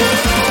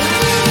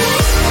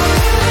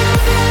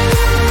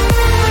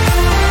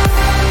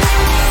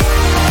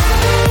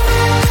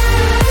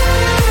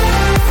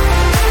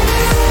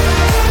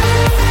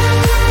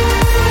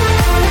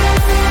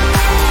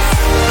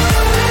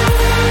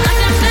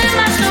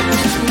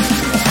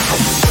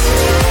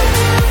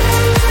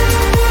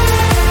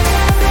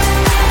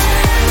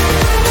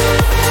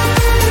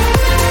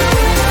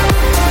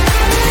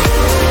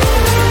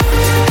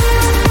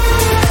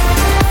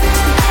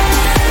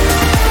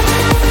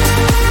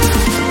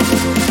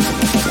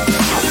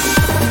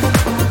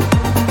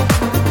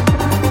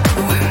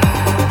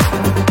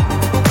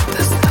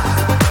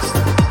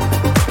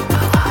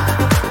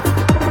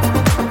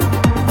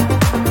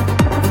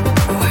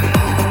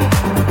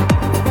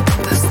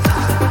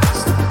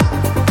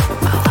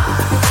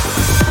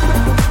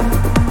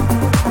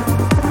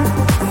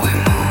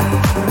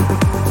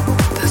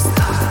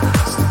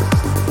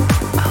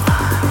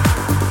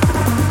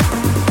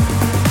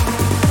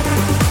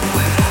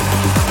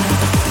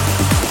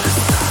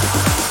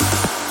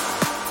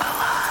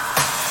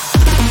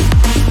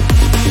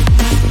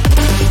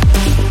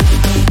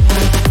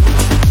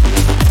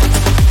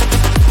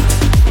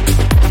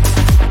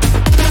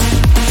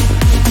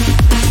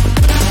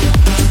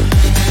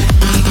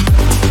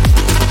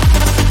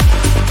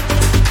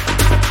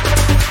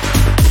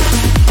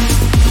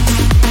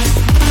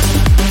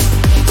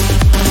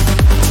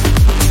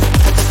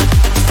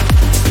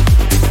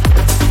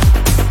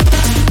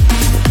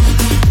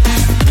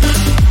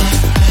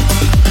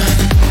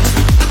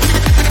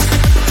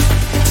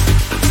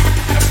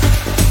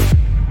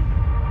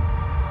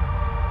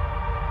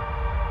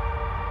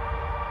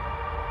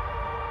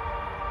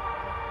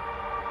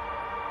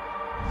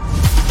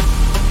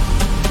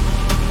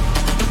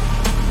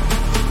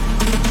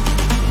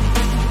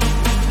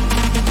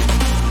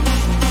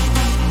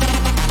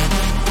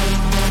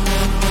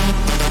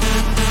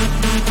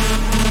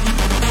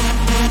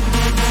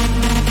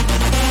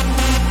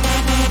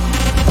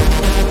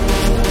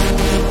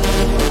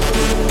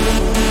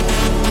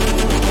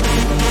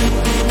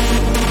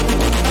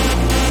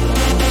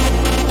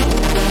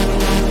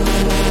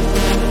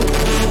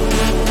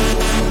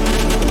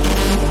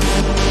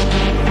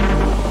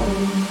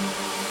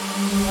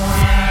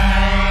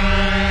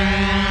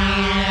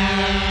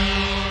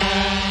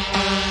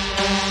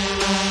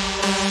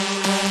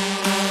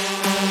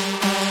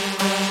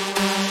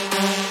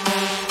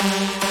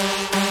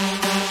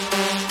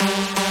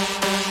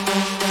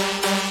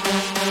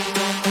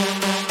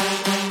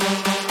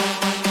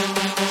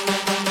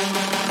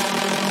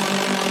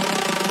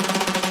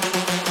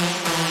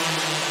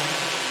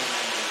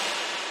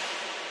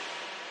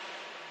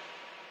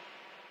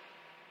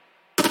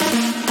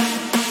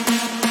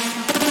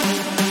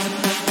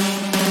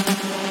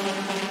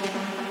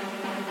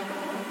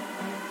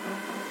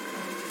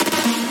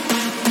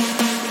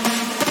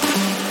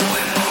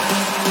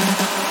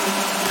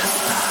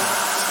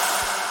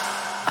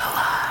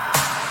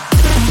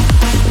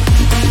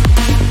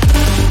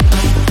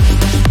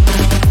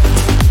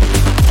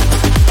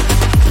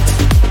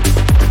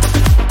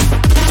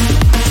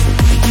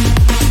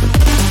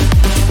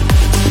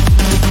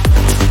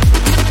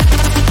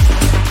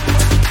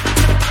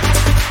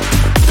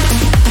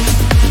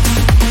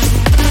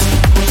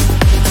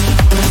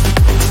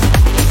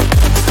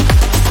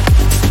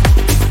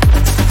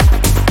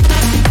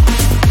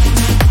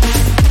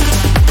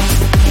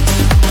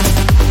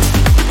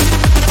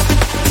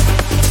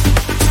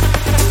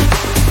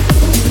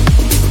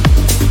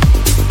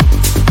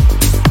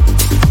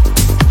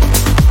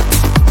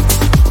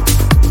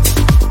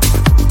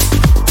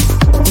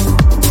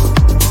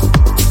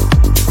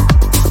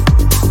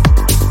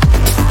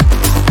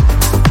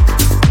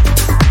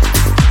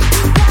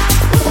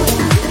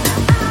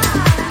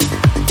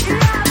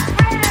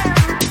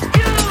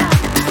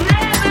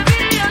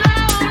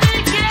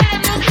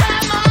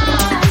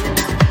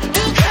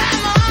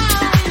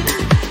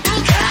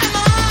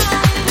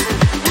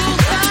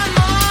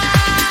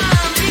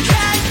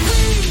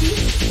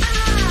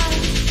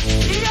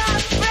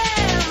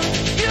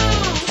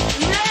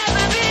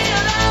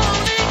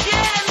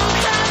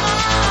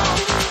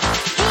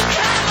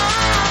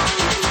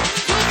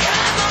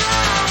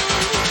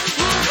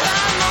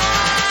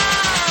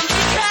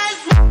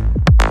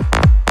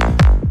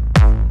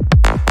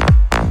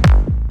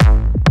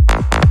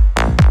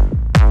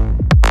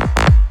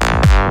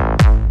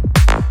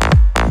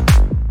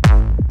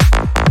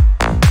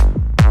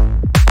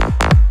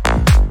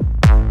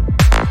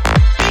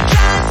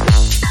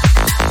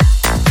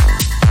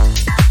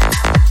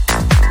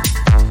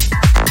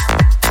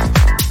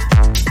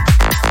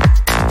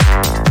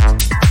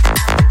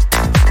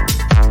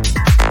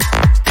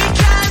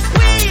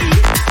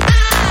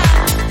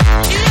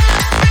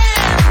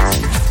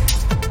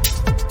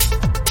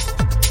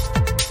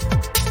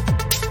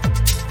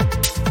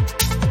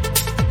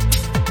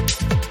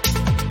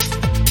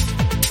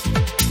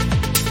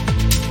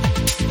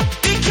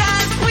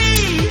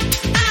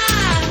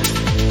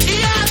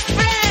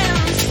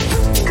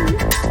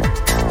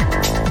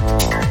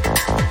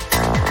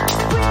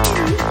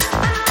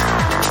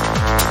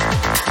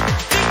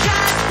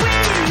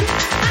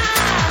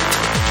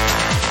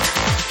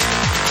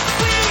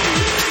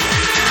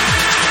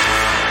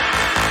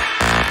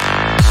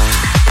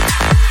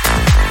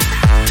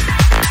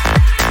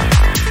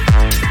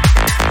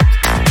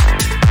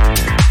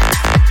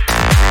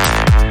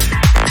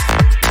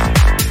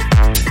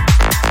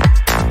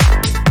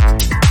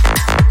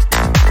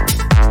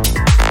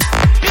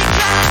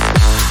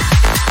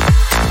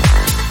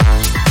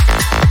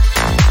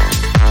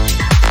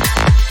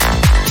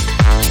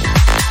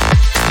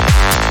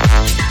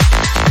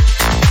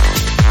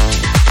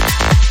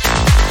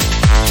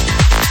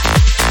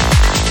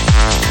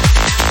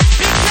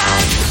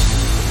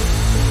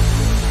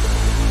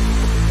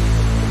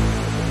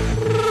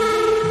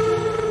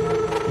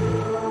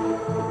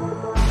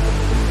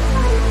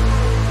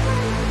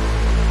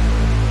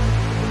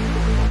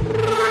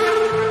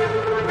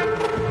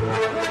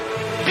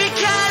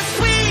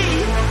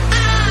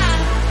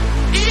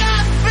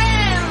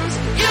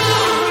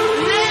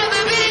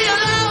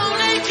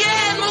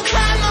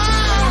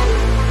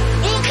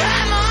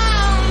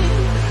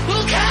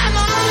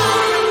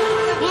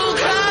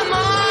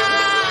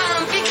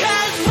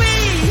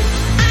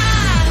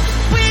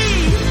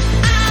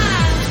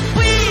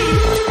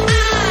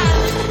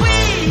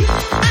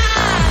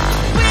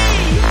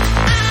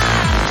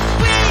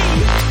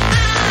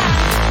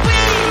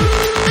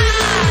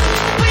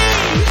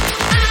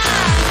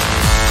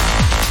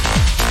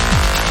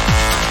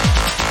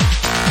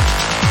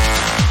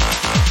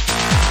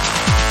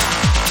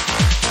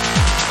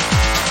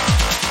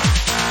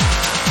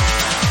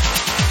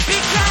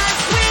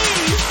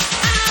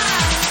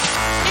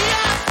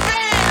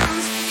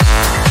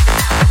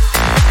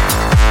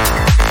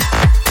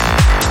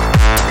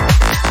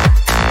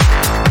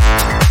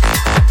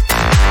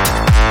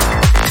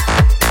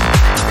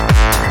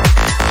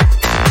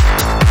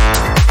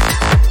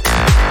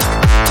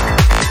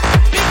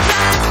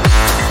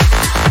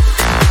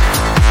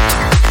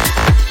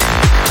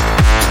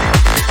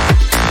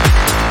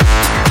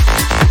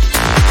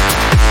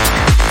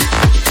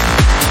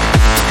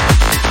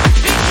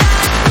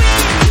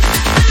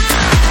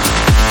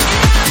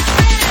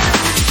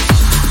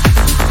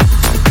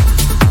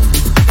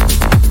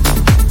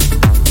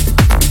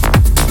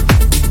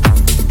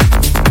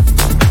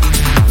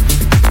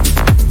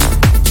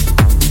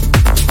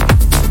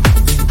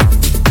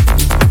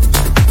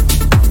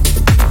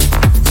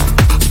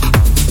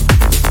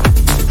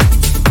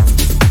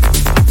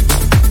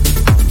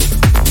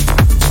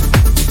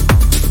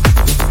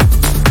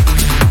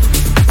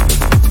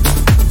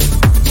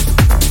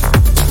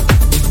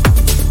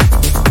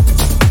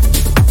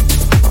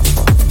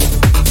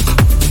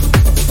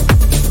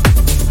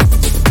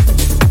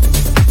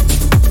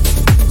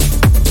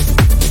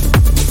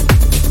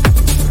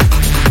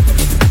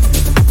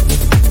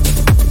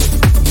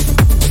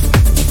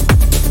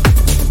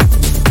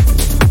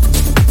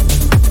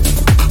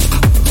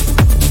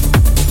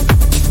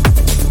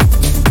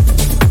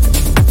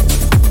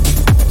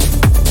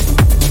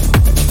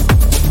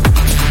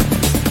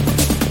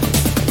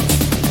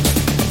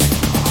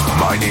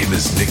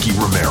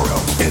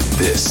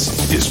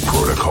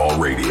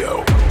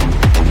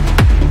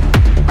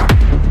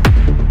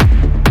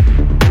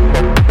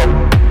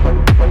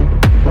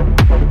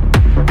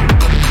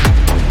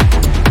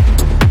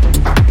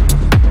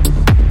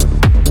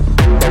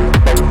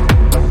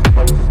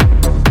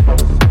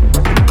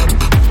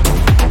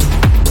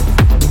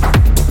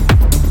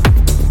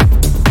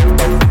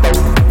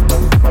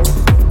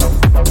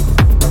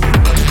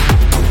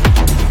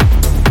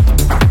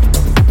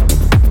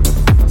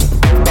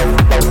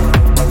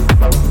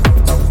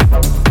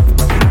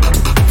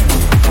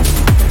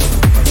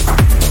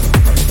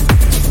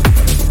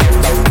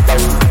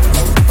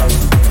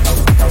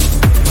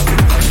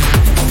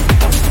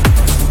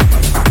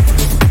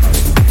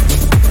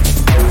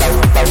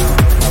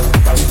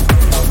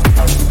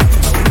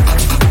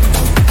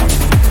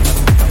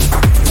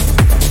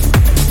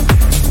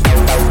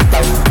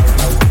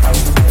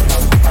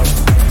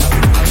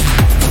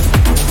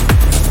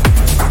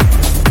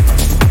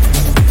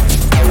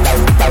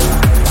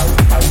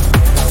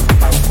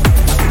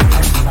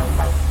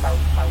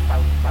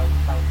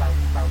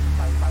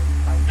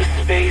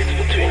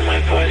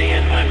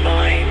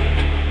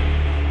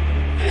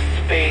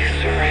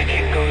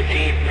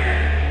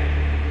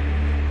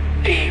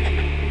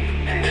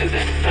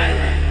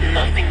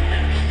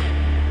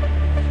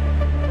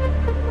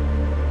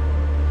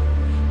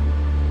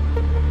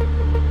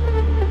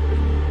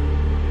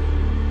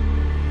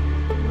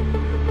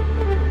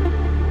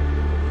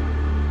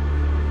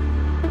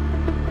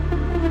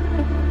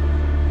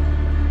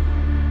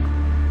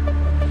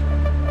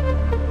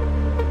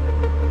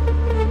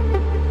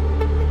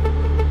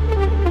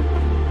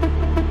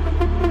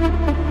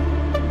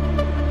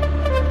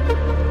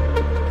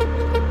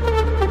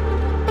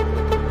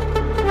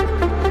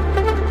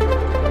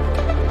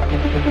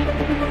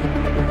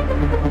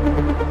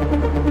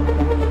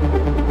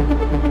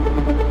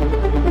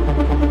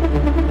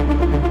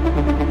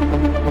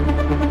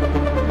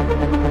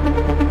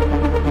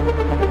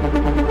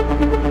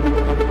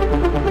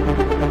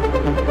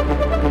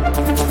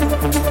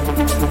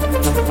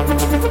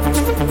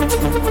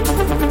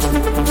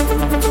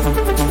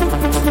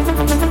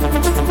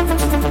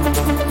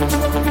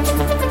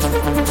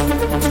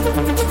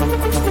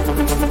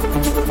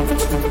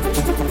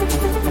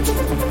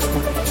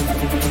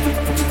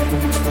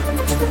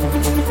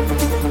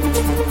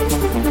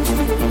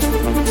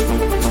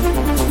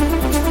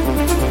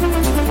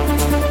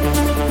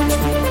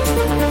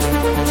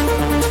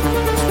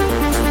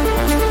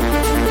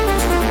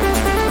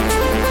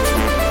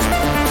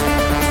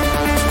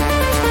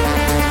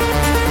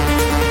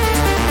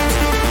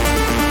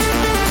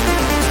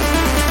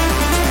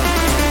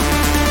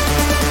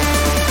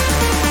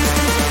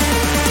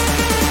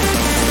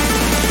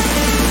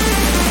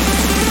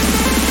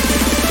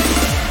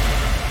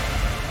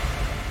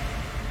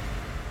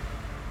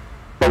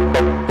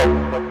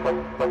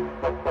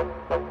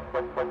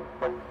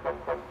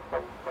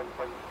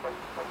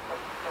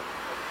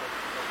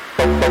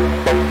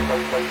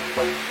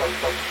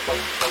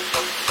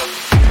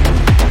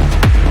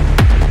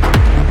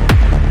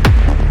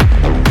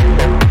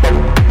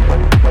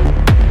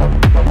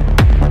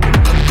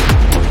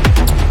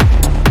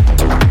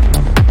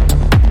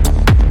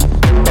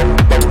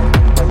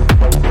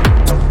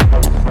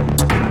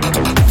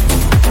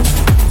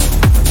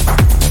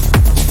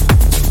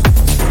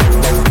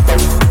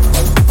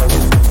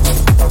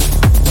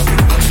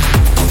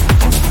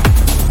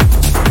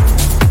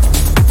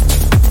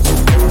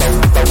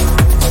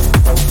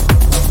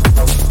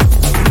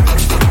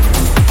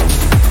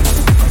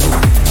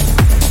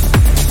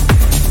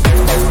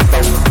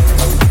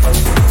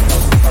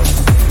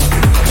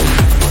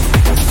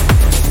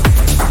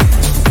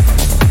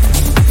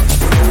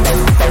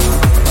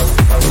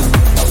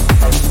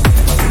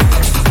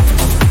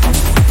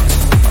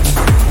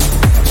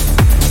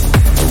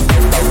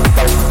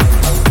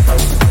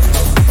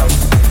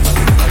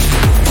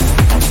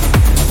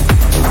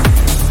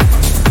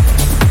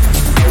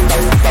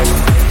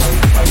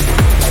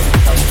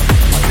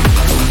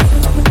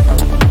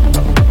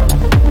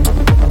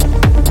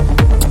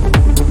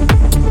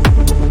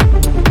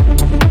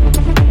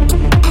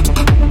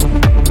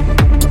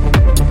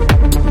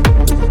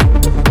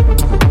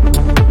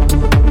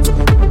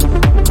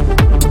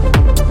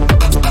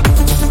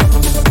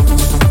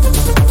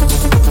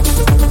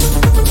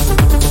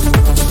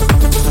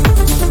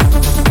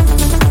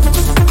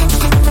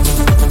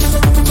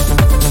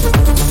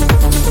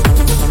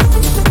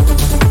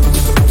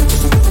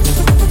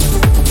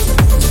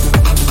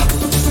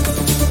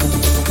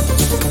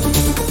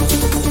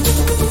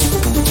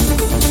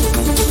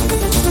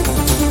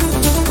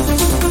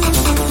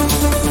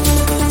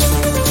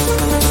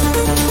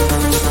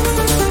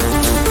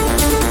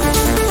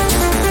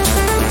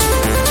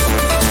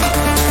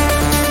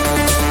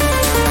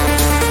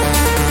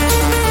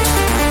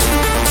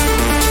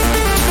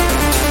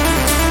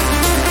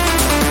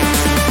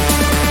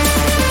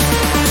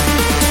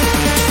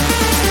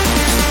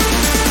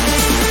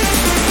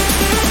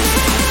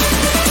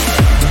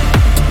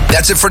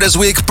 That's it for this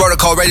week.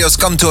 Protocol Radio's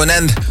come to an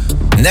end.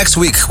 Next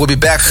week, we'll be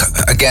back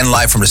again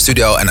live from the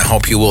studio, and I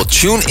hope you will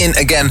tune in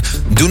again.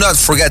 Do not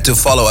forget to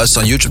follow us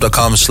on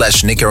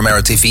youtube.com/Nicky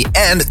Romero TV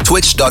and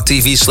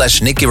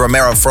twitch.tv/Nicky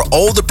Romero for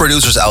all the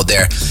producers out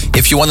there.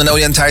 If you want to know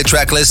the entire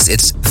track list,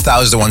 it's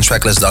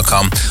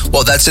 1001tracklist.com.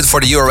 Well, that's it for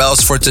the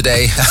URLs for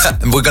today.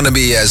 We're going to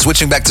be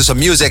switching back to some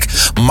music.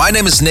 My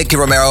name is Nicky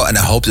Romero, and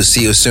I hope to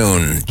see you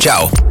soon.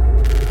 Ciao.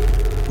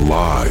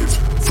 Live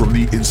from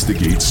the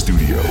Instigate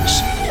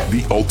Studios,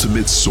 the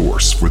ultimate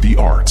source for the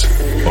art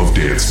of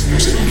dance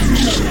music.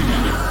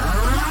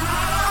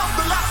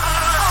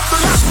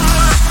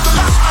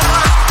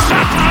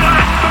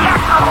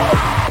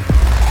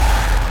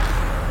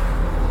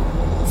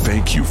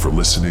 Thank you for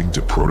listening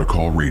to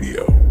Protocol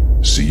Radio.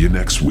 See you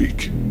next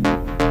week.